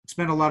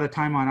spend a lot of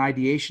time on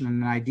ideation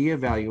and idea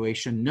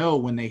evaluation know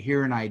when they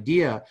hear an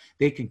idea,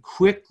 they can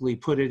quickly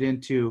put it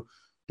into,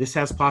 this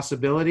has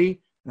possibility,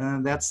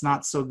 that's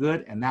not so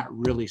good, and that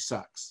really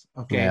sucks.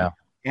 Okay. Yeah.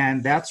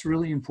 And that's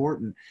really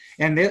important.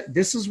 And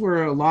this is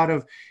where a lot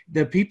of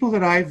the people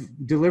that I've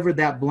delivered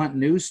that blunt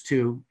news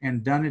to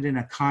and done it in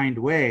a kind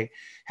way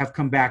have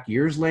come back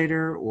years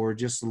later or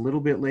just a little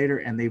bit later,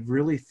 and they've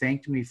really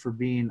thanked me for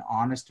being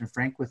honest and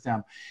frank with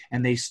them.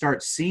 And they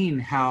start seeing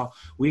how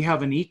we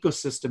have an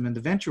ecosystem in the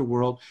venture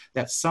world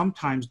that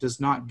sometimes does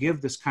not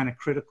give this kind of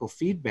critical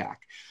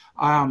feedback.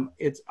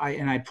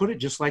 I put it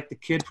just like the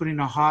kid putting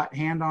a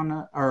hand on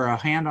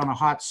a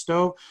hot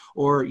stove,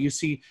 or you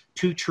see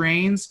two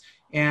trains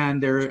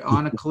and they're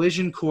on a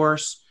collision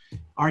course.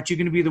 Aren't you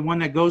going to be the one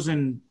that goes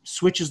and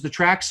switches the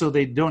track so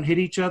they don't hit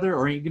each other?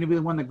 Or are you going to be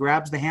the one that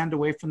grabs the hand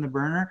away from the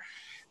burner?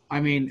 I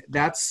mean,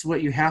 that's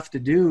what you have to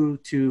do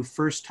to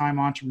first-time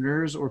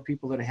entrepreneurs or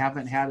people that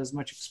haven't had as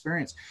much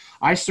experience.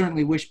 I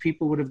certainly wish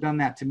people would have done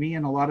that to me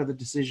in a lot of the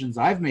decisions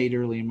I've made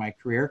early in my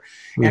career.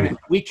 And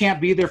we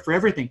can't be there for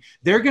everything.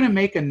 They're going to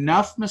make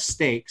enough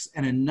mistakes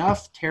and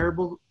enough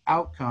terrible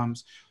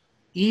outcomes,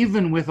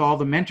 even with all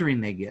the mentoring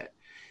they get.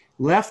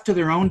 Left to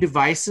their own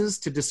devices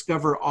to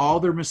discover all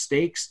their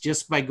mistakes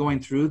just by going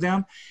through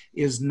them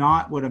is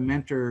not what a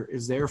mentor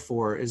is there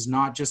for, is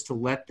not just to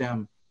let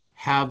them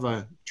have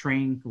a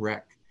train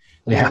wreck.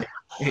 Yeah.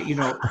 You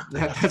know,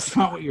 that's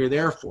not what you're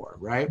there for,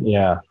 right?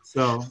 Yeah.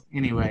 So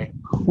anyway.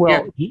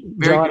 Well, yeah,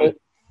 John,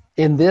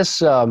 in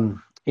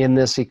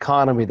this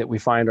economy that we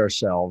find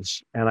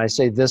ourselves, and I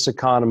say this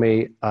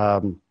economy,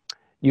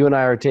 you and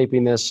I are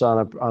taping this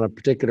on a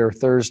particular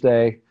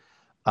Thursday.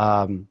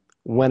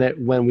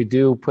 When we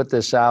do put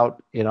this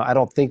out, you know, I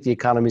don't think the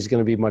economy is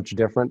going to be much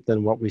different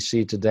than what we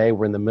see today.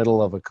 We're in the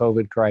middle of a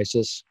COVID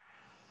crisis.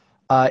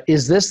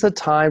 Is this the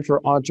time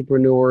for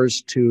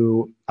entrepreneurs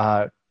to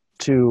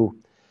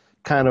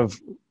kind of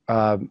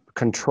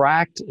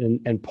contract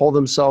and pull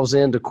themselves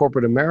into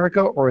corporate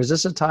America, or is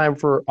this a time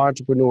for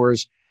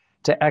entrepreneurs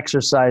to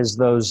exercise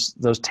those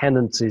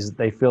tendencies that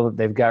they feel that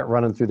they've got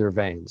running through their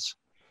veins?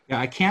 Yeah,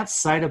 I can't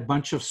cite a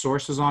bunch of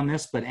sources on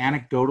this, but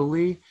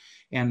anecdotally,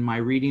 and my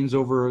readings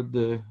over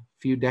the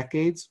few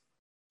decades,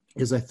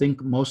 is I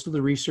think most of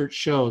the research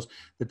shows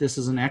that this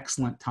is an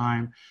excellent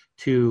time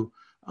to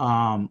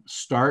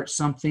start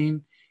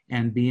something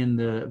and be in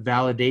the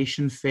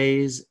validation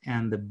phase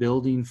and the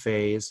building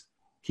phase,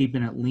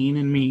 keeping it lean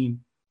and mean.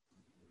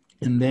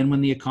 And then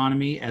when the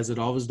economy, as it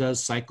always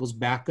does, cycles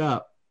back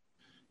up,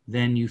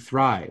 then you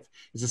thrive.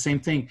 It's the same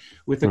thing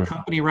with a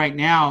company right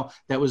now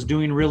that was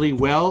doing really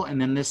well,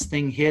 and then this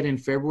thing hit in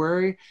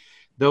February.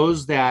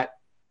 Those that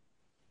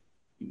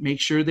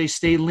make sure they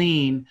stay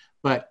lean,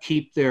 but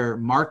keep their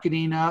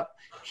marketing up,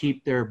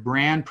 keep their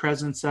brand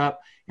presence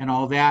up and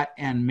all that,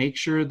 and make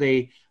sure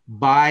they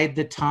bide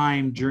the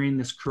time during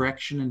this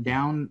correction and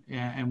down,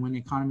 and when the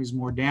economy is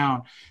more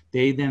down,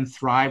 they then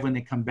thrive when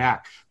they come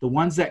back. The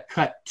ones that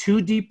cut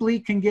too deeply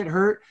can get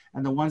hurt,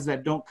 and the ones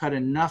that don't cut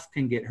enough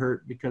can get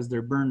hurt because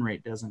their burn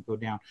rate doesn't go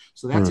down.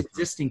 So that's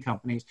existing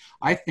companies.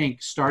 I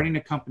think starting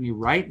a company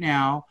right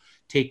now,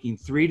 taking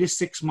 3 to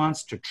 6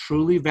 months to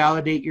truly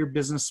validate your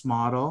business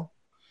model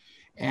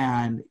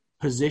and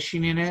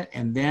positioning it,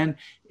 and then,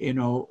 you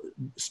know,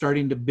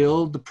 starting to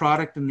build the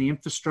product and the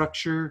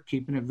infrastructure,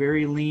 keeping it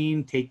very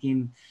lean,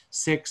 taking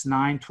 6,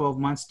 9, 12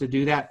 months to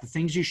do that. The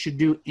things you should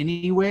do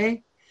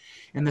anyway,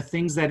 and the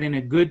things that in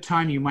a good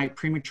time you might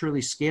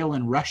prematurely scale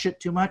and rush it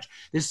too much,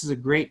 this is a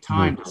great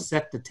time to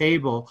set the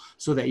table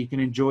so that you can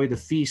enjoy the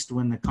feast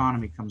when the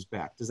economy comes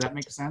back. Does that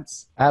make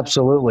sense?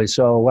 Absolutely.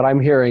 So what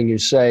I'm hearing you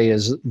say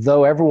is,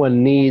 though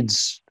everyone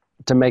needs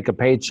to make a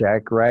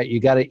paycheck, right?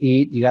 You got to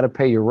eat, you got to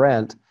pay your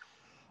rent.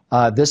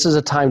 This is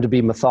a time to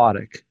be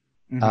methodic.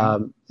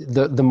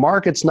 The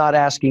market's not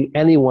asking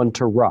anyone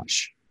to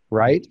rush,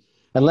 right?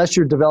 Unless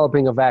you're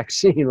developing a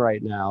vaccine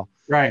right now.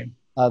 Right.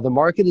 The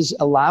market is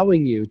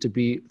allowing you to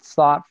be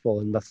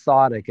thoughtful and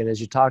methodic. And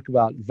as you talk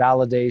about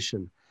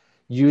validation,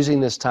 using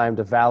this time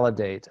to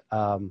validate.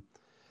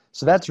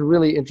 So that's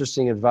really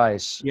interesting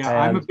advice. Yeah,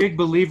 I'm a big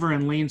believer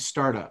in lean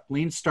startup.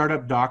 Lean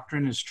startup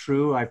doctrine is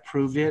true. I've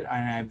proved it,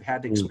 and I've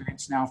had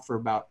experience now for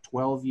about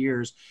 12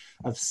 years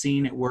of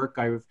seeing it work.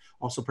 I've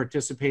also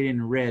participated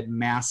and read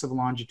massive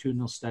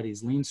longitudinal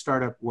studies. Lean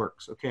startup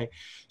works, okay?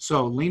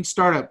 So lean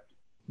startup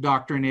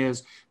doctrine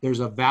is there's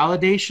a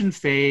validation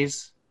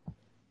phase,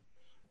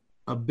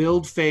 a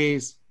build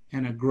phase,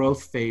 and a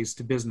growth phase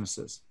to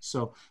businesses.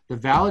 So the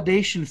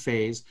validation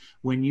phase,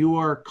 when you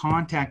are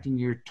contacting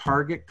your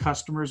target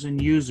customers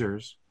and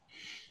users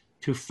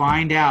to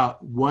find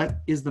out what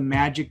is the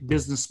magic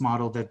business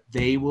model that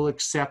they will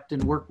accept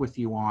and work with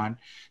you on,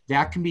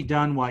 that can be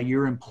done while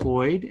you're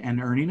employed and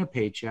earning a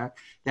paycheck.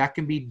 That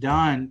can be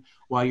done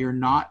while you're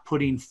not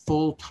putting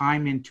full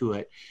time into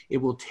it. It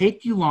will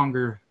take you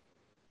longer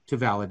to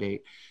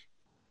validate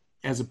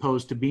as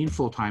opposed to being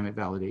full time at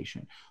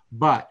validation.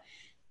 But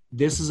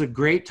this is a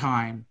great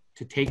time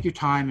to take your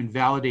time and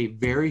validate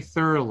very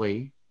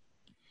thoroughly.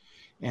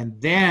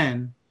 And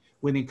then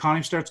when the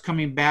economy starts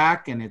coming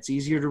back and it's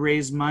easier to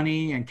raise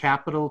money and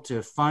capital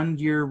to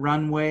fund your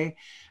runway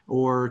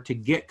or to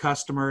get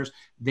customers,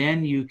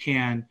 then you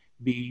can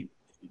be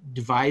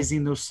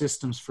devising those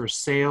systems for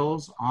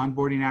sales,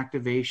 onboarding,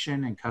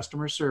 activation, and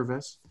customer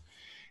service,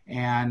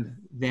 and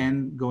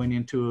then going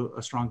into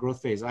a strong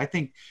growth phase. I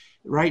think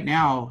right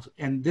now,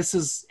 and this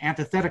is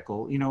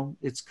antithetical, you know,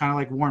 it's kind of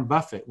like Warren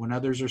Buffett. When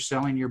others are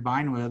selling, you're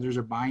buying. When others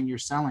are buying, you're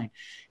selling.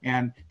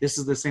 And this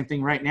is the same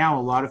thing right now.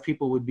 A lot of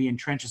people would be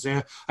entrenched and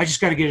say, I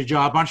just got to get a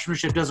job.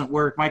 Entrepreneurship doesn't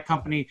work. My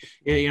company,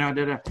 you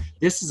know,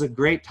 This is a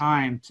great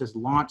time to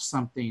launch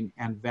something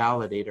and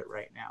validate it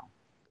right now.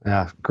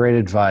 Yeah, great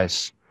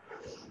advice.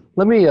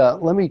 Let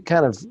me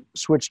kind of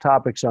switch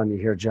topics on you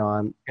here,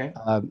 John.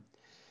 Okay.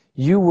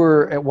 You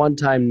were at one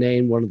time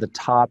named one of the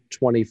top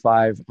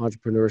 25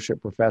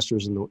 entrepreneurship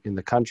professors in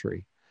the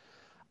country.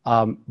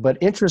 But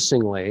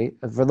interestingly,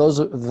 for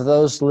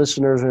those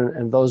listeners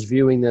and those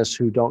viewing this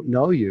who don't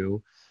know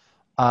you,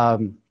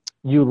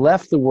 you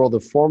left the world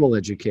of formal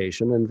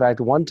education. In fact,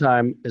 one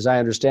time, as I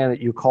understand it,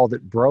 you called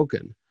it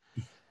broken.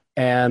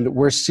 And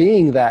we're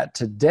seeing that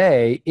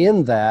today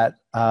in that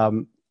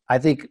I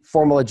think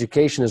formal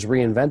education is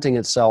reinventing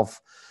itself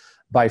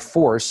by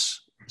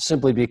force,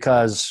 simply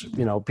because,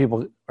 you know,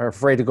 people are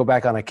afraid to go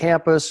back on a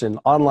campus, and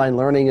online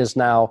learning is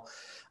now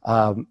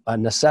a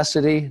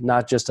necessity,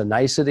 not just a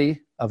nicety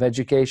of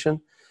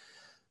education.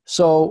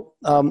 So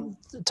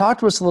talk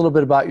to us a little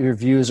bit about your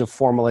views of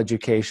formal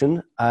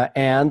education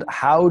and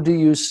how do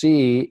you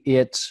see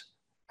it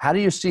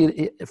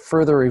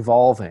further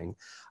evolving?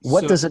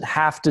 What does it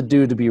have to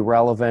do to be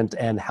relevant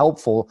and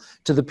helpful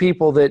to the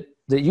people that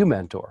you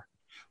mentor?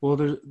 Well,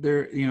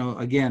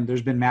 again,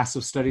 there's been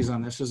massive studies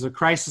on this. There's a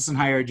crisis in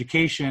higher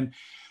education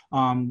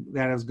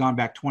that has gone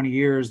back 20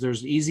 years.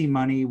 There's easy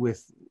money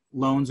with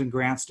loans and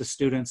grants to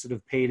students that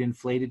have paid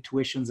inflated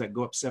tuitions that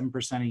go up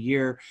 7% a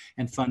year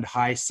and fund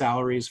high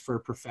salaries for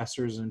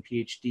professors and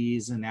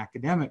PhDs and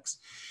academics.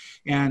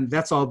 And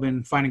that's all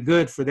been fine and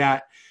good for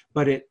that.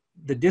 But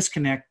the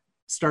disconnect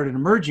started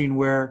emerging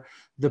where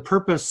the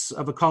purpose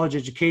of a college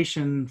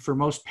education for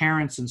most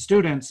parents and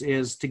students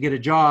is to get a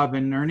job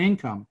and earn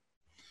income.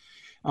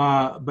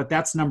 But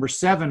that's number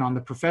 7 on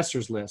the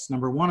professor's list.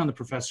 Number 1 on the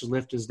professor's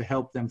list is to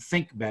help them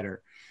think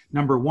better.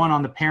 Number 1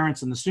 on the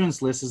parents and the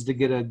students list is to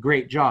get a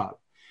great job.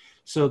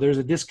 So there's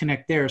a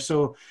disconnect there.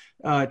 So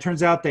it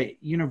turns out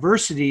that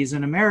universities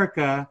in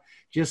America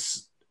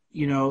just,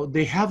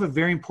 they have a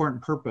very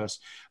important purpose,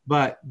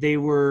 but they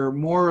were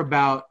more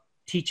about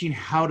teaching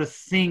how to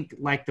think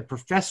like the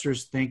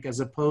professors think, as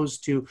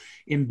opposed to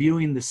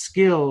imbuing the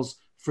skills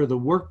for the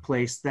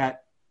workplace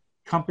that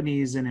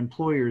companies and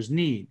employers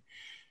need.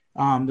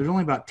 There's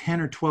only about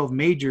 10 or 12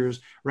 majors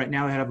right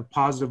now that have a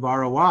positive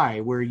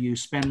ROI, where you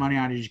spend money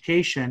on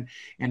education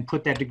and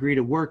put that degree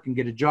to work and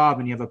get a job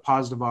and you have a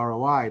positive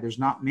ROI. There's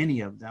not many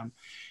of them.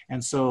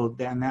 And so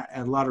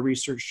a lot of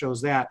research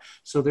shows that.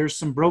 So there's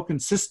some broken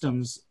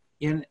systems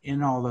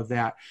in all of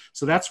that.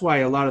 So that's why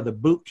a lot of the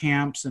boot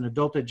camps and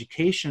adult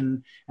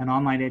education and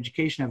online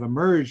education have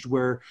emerged,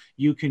 where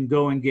you can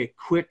go and get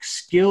quick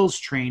skills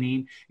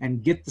training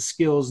and get the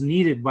skills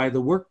needed by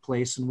the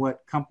workplace and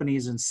what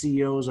companies and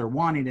CEOs are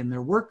wanting in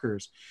their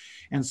workers.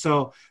 And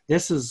so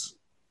this is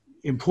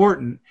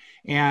important.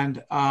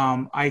 And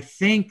I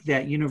think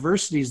that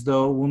universities,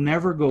 though, will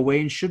never go away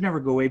and should never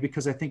go away,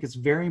 because I think it's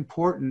very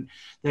important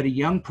that a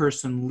young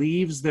person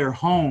leaves their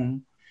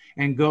home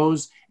and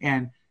goes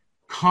and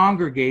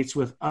congregates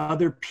with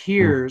other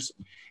peers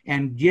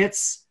and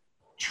gets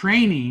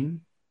training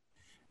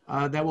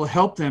that will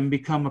help them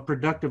become a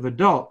productive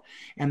adult.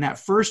 And that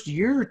first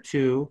year or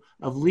two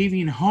of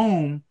leaving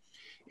home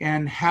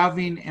and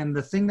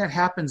the thing that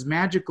happens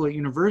magically at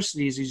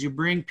universities is you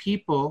bring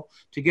people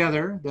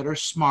together that are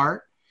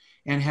smart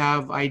and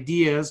have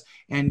ideas,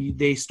 and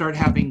they start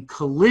having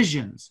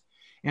collisions.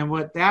 And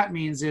what that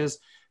means is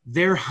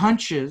their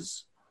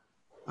hunches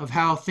of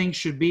how things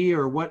should be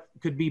or what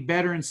could be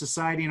better in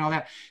society and all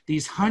that,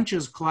 these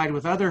hunches collide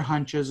with other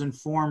hunches and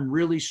form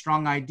really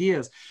strong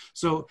ideas.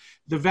 So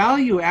the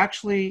value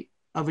actually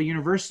of a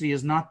university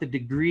is not the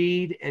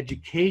degreed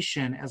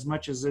education as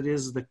much as it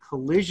is the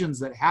collisions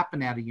that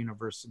happen at a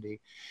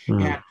university.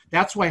 And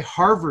that's why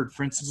Harvard,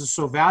 for instance, is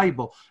so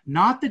valuable.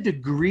 Not the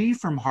degree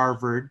from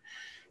Harvard,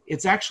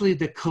 it's actually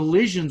the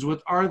collisions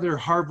with other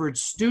Harvard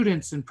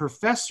students and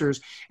professors,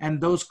 and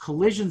those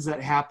collisions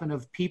that happen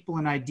of people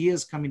and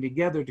ideas coming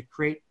together to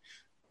create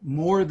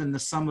more than the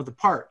sum of the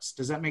parts.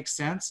 Does that make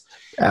sense?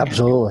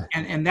 Absolutely.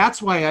 And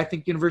that's why I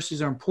think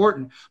universities are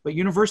important, but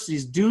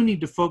universities do need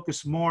to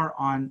focus more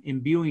on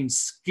imbuing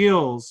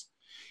skills.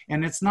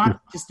 And it's not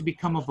just to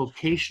become a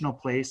vocational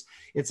place.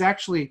 It's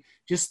actually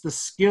just the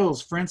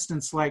skills. For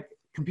instance, like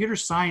computer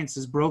science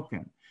is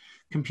broken.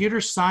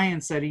 Computer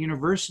science at a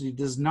university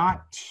does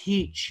not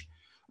teach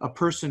a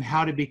person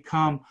how to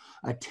become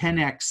a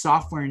 10x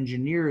software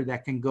engineer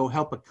that can go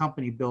help a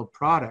company build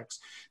products.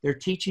 They're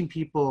teaching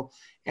people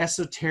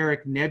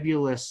esoteric,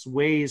 nebulous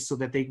ways so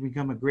that they can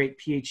become a great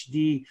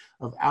PhD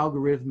of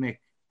algorithmic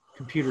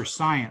computer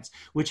science,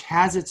 which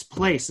has its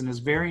place and is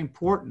very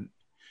important.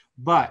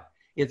 But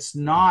it's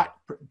not,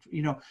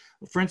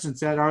 for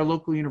instance, at our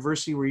local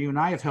university where you and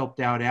I have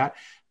helped out at,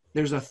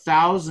 there's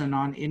 1,000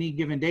 on any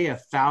given day,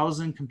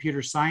 1,000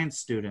 computer science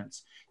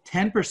students.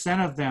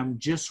 10% of them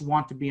just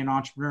want to be an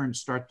entrepreneur and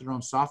start their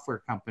own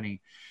software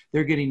company.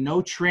 They're getting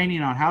no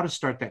training on how to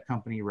start that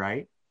company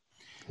right.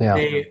 Yeah.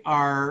 They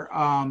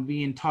are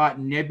being taught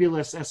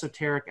nebulous,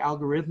 esoteric,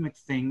 algorithmic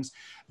things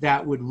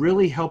that would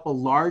really help a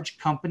large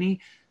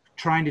company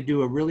trying to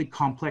do a really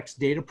complex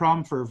data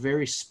problem for a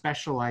very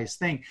specialized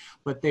thing.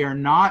 But they are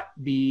not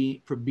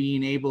being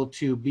able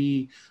to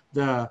be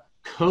the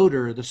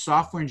coder, the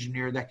software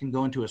engineer that can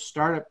go into a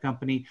startup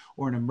company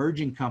or an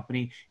emerging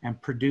company and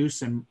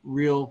produce a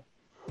real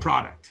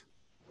product.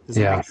 Does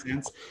that make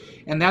sense?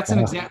 And that's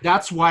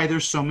that's why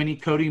there's so many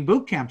coding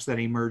boot camps that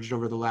emerged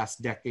over the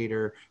last decade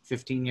or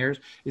 15 years,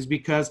 is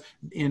because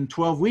in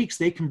 12 weeks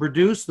they can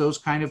produce those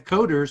kind of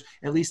coders,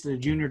 at least in a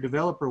junior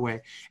developer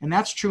way. And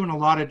that's true in a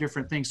lot of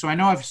different things. So I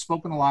know I've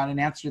spoken a lot in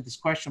answer to this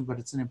question, but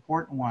it's an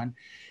important one.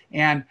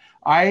 And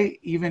I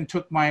even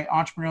took my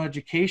entrepreneurial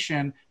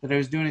education that I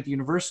was doing at the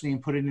university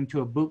and put it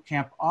into a boot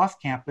camp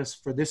off campus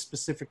for this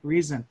specific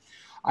reason.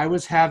 I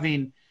was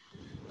having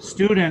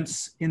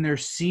students in their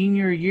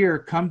senior year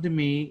come to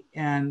me,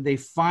 and they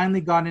finally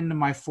got into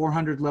my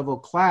 400 level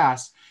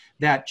class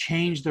that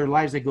changed their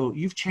lives. They go,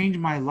 "You've changed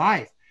my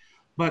life,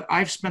 but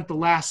I've spent the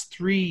last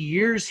 3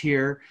 years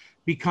here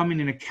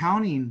becoming an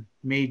accounting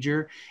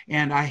major,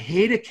 and I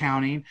hate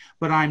accounting,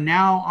 but I'm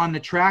now on the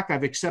track.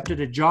 I've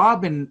accepted a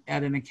job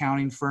at an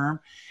accounting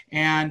firm,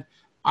 and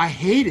I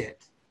hate it.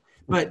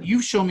 But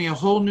you show me a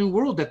whole new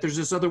world, that there's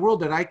this other world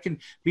that I can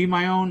be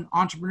my own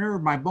entrepreneur,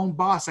 my own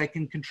boss. I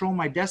can control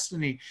my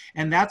destiny.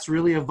 And that's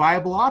really a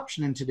viable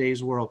option in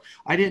today's world.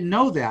 I didn't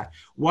know that.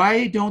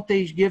 Why don't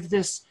they give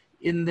this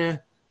in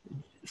the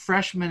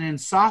freshman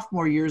and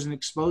sophomore years and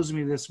expose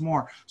me to this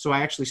more? So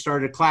I actually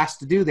started a class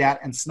to do that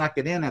and snuck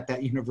it in at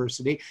that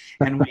university.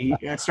 And we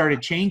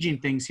started changing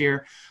things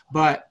here.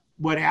 But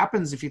what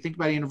happens if you think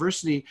about a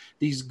university,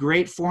 these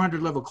great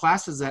 400 level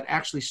classes that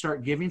actually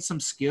start giving some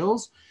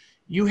skills,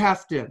 you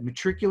have to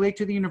matriculate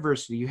to the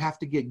university. You have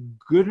to get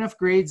good enough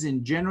grades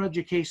in general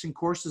education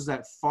courses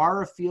that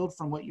far afield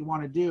from what you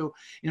want to do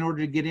in order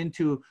to get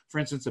into, for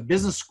instance, a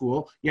business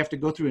school. You have to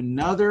go through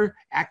another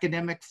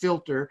academic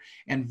filter,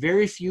 and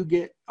very few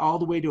get all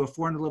the way to a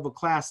 400 level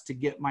class to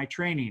get my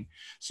training.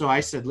 So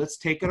I said, let's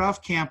take it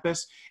off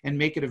campus and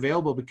make it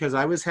available, because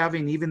I was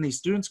having even these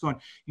students going,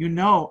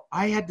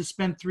 I had to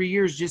spend 3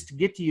 years just to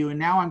get to you, and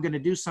now I'm going to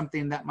do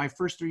something that my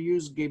first 3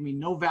 years gave me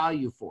no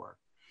value for.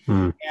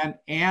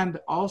 And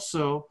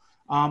also,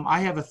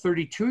 I have a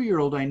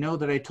 32-year-old I know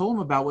that I told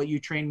him about what you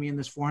trained me in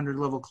this 400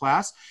 level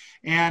class,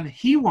 and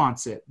he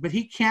wants it, but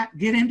he can't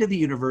get into the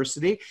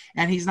university,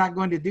 and he's not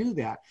going to do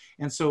that.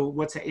 And so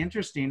what's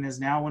interesting is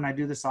now when I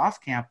do this off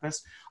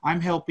campus,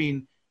 I'm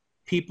helping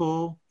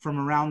people from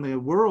around the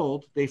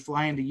world. They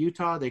fly into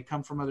Utah, they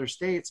come from other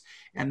states,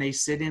 and they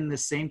sit in the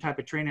same type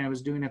of training I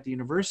was doing at the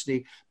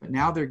university, but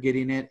now they're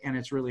getting it, and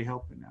it's really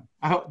helping them.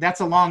 I hope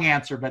that's a long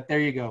answer, but there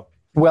you go.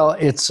 Well,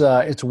 it's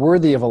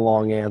worthy of a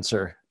long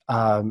answer.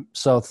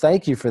 So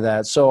thank you for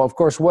that. So of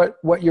course,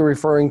 what you're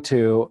referring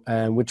to,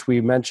 and which we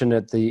mentioned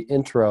at the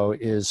intro,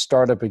 is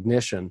Startup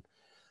Ignition,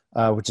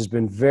 which has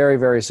been very,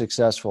 very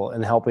successful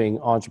in helping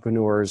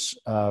entrepreneurs,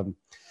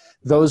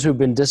 those who've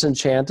been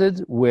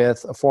disenchanted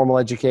with a formal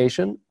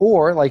education,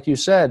 or like you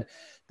said,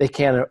 they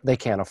can't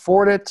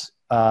afford it,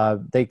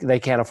 they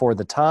can't afford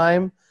the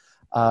time,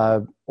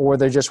 or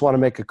they just want to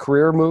make a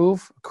career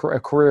move, a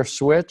career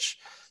switch.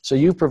 So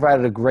you've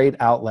provided a great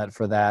outlet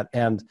for that,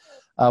 and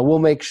we'll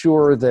make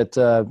sure that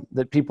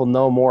that people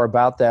know more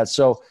about that.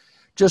 So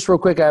just real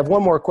quick, I have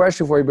one more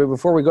question for you, but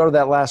before we go to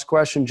that last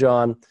question,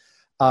 John,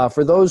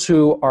 for those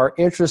who are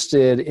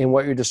interested in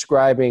what you're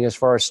describing as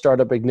far as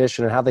Startup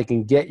Ignition and how they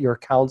can get your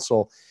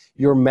counsel,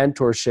 your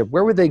mentorship,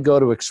 where would they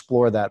go to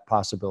explore that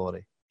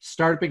possibility?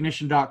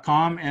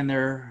 Startupignition.com, and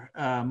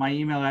my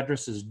email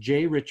address is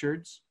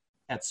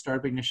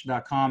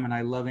jrichards@startupignition.com, and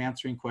I love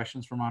answering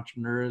questions from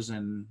entrepreneurs,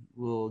 and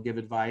we'll give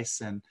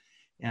advice and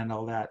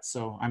all that.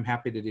 So I'm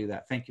happy to do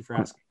that. Thank you for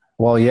asking.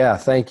 Well, yeah,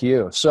 thank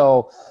you.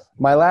 So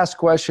my last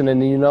question,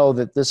 and you know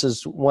that this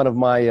is one of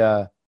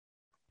my,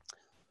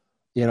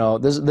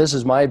 this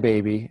is my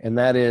baby, and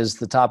that is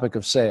the topic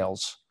of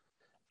sales.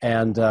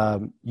 And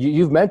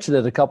you've mentioned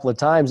it a couple of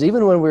times,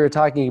 even when we were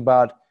talking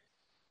about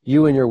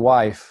you and your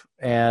wife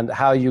and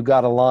how you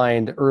got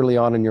aligned early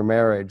on in your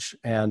marriage.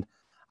 And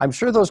I'm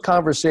sure those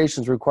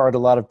conversations required a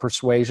lot of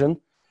persuasion.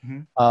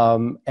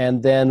 Mm-hmm.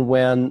 And then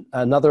when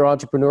another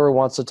entrepreneur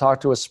wants to talk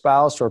to a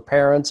spouse or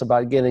parents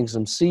about getting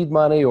some seed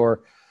money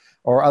or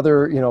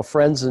other,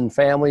 friends and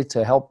family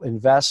to help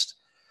invest,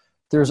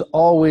 there's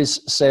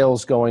always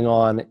sales going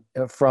on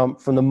from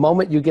the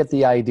moment you get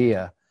the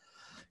idea.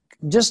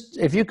 Just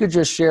if you could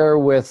just share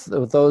with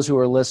those who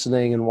are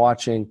listening and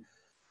watching,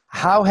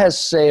 how has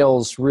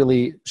sales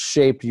really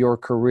shaped your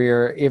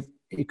career?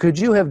 Could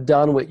you have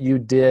done what you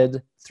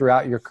did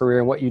throughout your career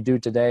and what you do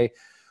today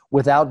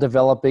without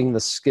developing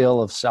the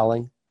skill of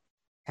selling?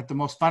 At the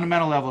most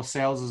fundamental level,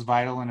 sales is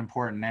vital and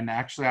important. And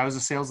actually, I was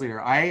a sales leader.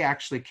 I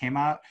actually came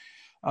out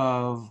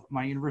of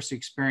my university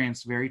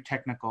experience very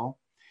technical,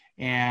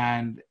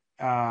 and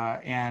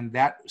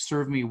that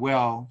served me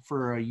well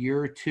for a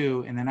year or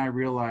two. And then I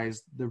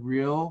realized the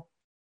real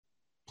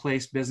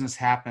place business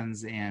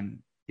happens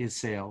in is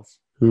sales.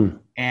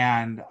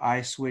 And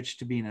I switched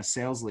to being a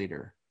sales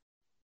leader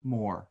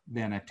more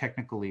than a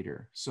technical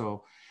leader.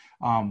 So,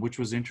 which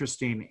was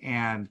interesting.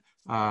 And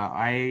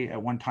I,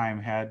 at one time,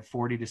 had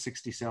 40 to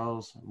 60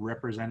 sales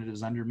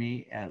representatives under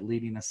me at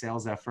leading a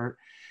sales effort,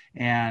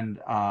 and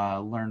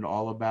learned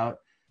all about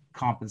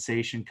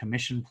compensation,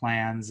 commission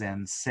plans,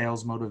 and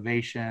sales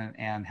motivation,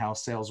 and how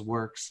sales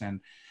works,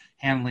 and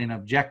handling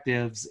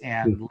objectives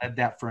and led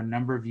that for a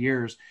number of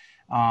years.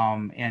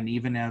 And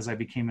even as I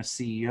became a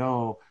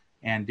CEO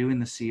and doing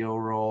the CEO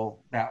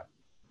role, that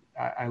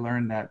I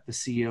learned that the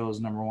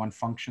CEO's number one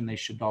function they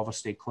should always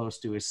stay close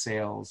to is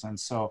sales. And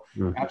so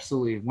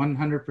absolutely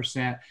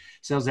 100%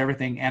 sales,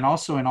 everything. And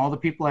also in all the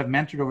people I've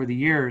mentored over the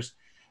years,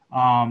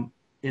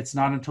 it's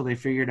not until they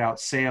figured out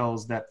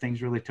sales that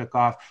things really took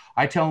off.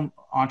 I tell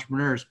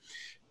entrepreneurs,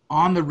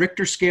 on the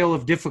Richter scale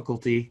of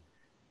difficulty,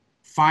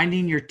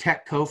 finding your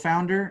tech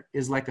co-founder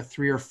is like a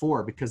 3 or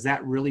 4, because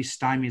that really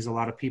stymies a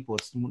lot of people.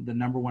 It's the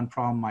number one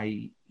problem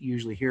I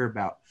usually hear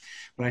about.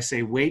 But I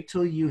say, wait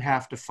till you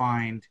have to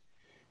find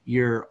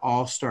your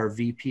all-star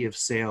VP of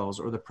sales,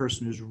 or the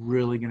person who's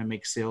really going to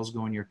make sales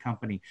go in your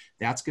company.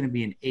 That's going to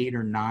be an 8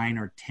 or 9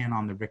 or 10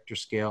 on the Richter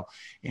scale.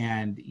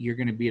 And you're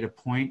going to be at a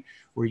point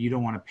where you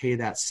don't want to pay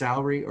that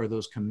salary or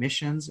those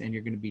commissions, and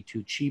you're going to be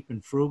too cheap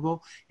and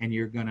frugal, and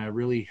you're going to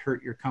really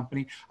hurt your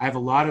company. I have a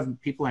lot of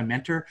people I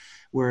mentor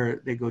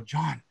where they go,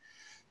 John,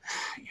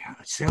 yeah,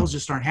 sales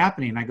just aren't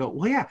happening. And I go,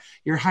 well, yeah,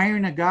 you're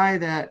hiring a guy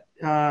that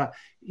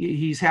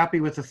he's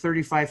happy with a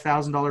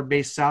 $35,000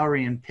 base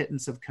salary and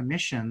pittance of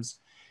commissions.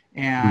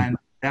 And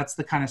that's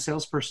the kind of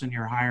salesperson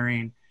you're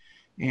hiring.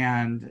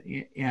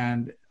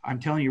 And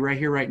I'm telling you right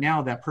here, right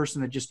now, that person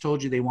that just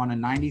told you they want a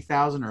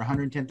 $90,000 or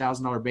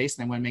 $110,000 base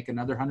and they want to make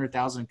another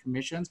 $100,000 in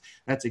commissions,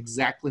 that's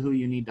exactly who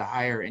you need to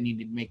hire, and you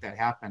need to make that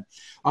happen.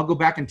 I'll go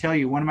back and tell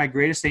you, one of my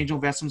greatest angel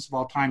investments of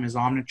all time is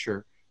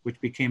Omniture, which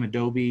became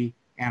Adobe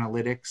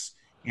Analytics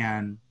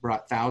and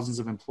brought thousands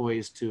of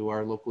employees to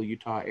our local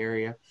Utah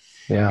area.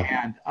 Yeah.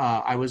 And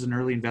I was an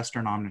early investor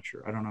in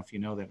Omniture. I don't know if you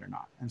know that or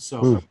not. And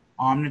so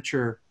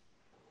Omniture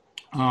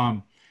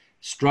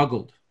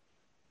struggled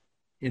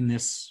in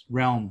this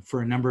realm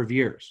for a number of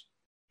years.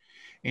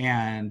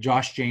 And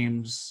Josh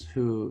James,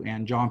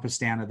 and John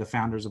Pastana, the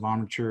founders of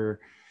Omniture,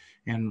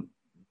 and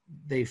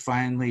they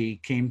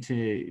finally came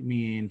to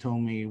me and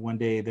told me one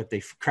day that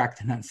they cracked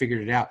the nut and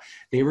figured it out.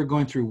 They were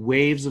going through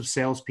waves of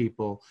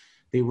salespeople.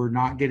 They were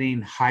not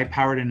getting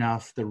high-powered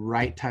enough, the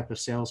right type of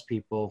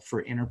salespeople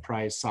for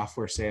enterprise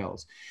software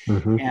sales.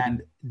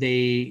 And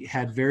they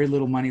had very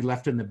little money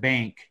left in the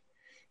bank.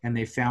 And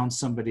they found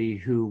somebody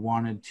who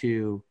wanted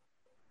to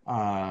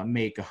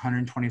make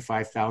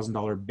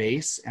 $125,000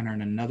 base and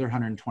earn another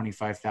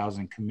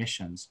 $125,000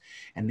 commissions.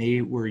 And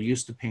they were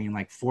used to paying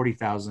like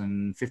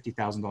 $40,000,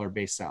 $50,000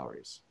 base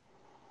salaries.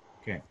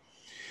 Okay.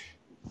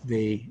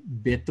 They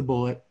bit the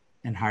bullet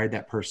and hired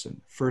that person.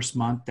 First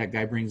month, that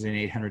guy brings in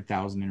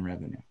 $800,000 in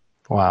revenue.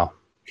 Wow.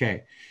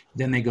 Okay.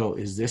 Then they go,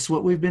 is this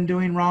what we've been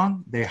doing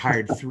wrong? They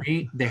hired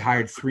three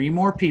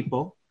more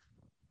people.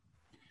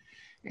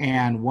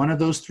 And one of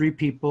those 3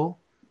 people,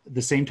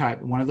 the same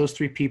type, one of those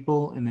 3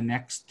 people in the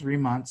next 3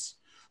 months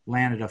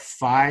landed a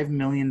 $5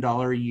 million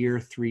a year,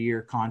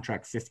 3-year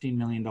contract, $15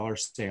 million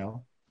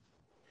sale.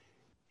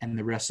 And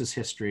the rest is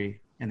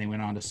history. And they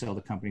went on to sell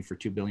the company for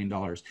 $2 billion.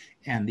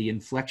 And the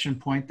inflection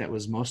point that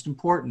was most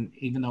important,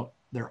 even though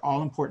they're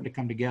all important to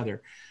come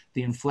together,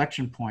 the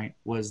inflection point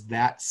was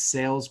that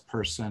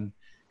salesperson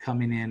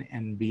coming in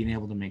and being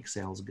able to make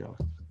sales go.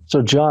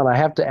 So John, I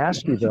have to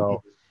ask you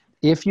though,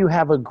 if you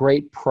have a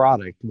great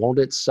product, won't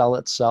it sell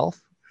itself?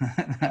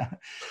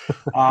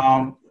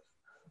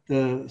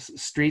 The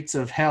streets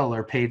of hell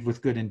are paved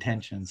with good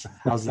intentions.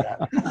 How's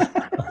that?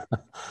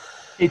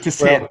 Hate to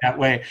say it that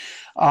way.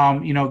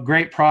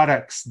 Great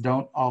products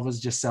don't always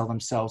just sell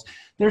themselves.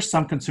 There's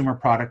some consumer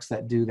products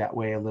that do that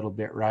way a little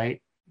bit,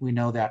 right? We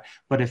know that.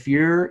 But if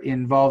you're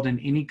involved in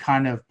any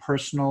kind of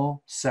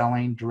personal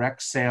selling,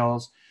 direct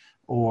sales,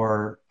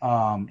 or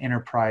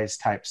enterprise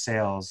type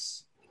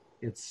sales,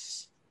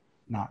 it's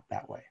not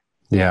that way.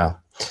 Yeah.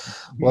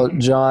 Well,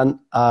 John,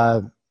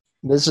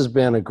 this has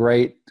been a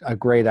great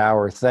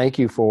hour. Thank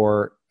you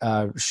for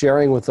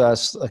sharing with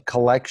us a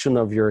collection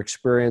of your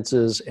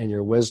experiences and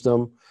your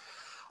wisdom.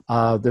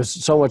 There's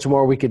so much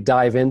more we could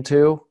dive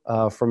into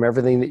from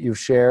everything that you've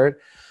shared.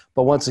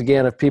 But once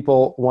again, if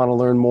people want to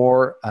learn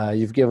more,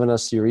 you've given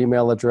us your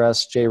email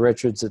address,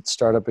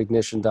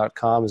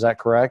 jrichards@startupignition.com. Is that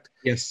correct?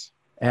 Yes.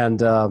 And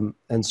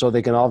so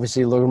they can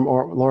obviously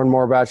learn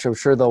more about you. I'm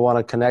sure they'll want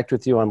to connect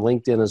with you on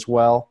LinkedIn as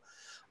well.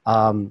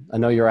 I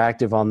know you're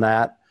active on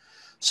that.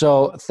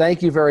 So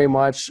thank you very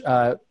much.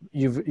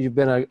 You've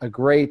been a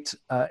great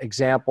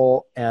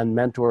example and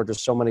mentor to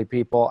so many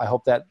people. I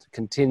hope that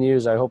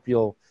continues. I hope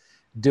you'll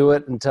do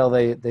it until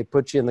they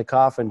put you in the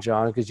coffin,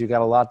 John, because you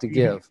got a lot to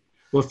give.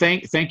 Well,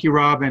 thank you,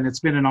 Rob, and it's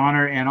been an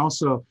honor. And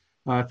also,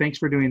 thanks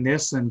for doing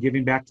this and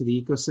giving back to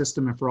the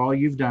ecosystem, and for all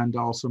you've done to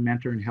also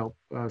mentor and help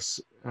us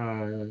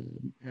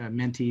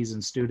mentees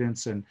and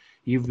students. And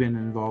you've been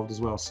involved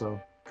as well. So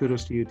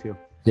kudos to you too.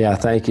 Yeah,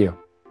 thank you.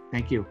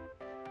 Thank you.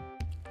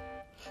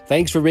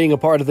 Thanks for being a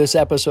part of this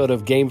episode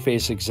of Game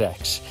Face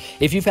Execs.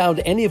 If you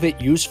found any of it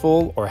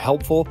useful or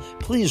helpful,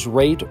 please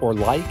rate or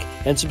like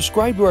and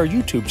subscribe to our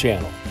YouTube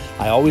channel.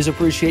 I always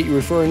appreciate you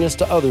referring us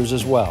to others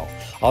as well.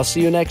 I'll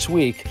see you next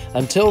week.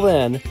 Until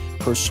then,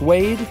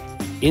 persuade,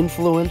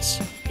 influence,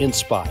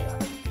 inspire.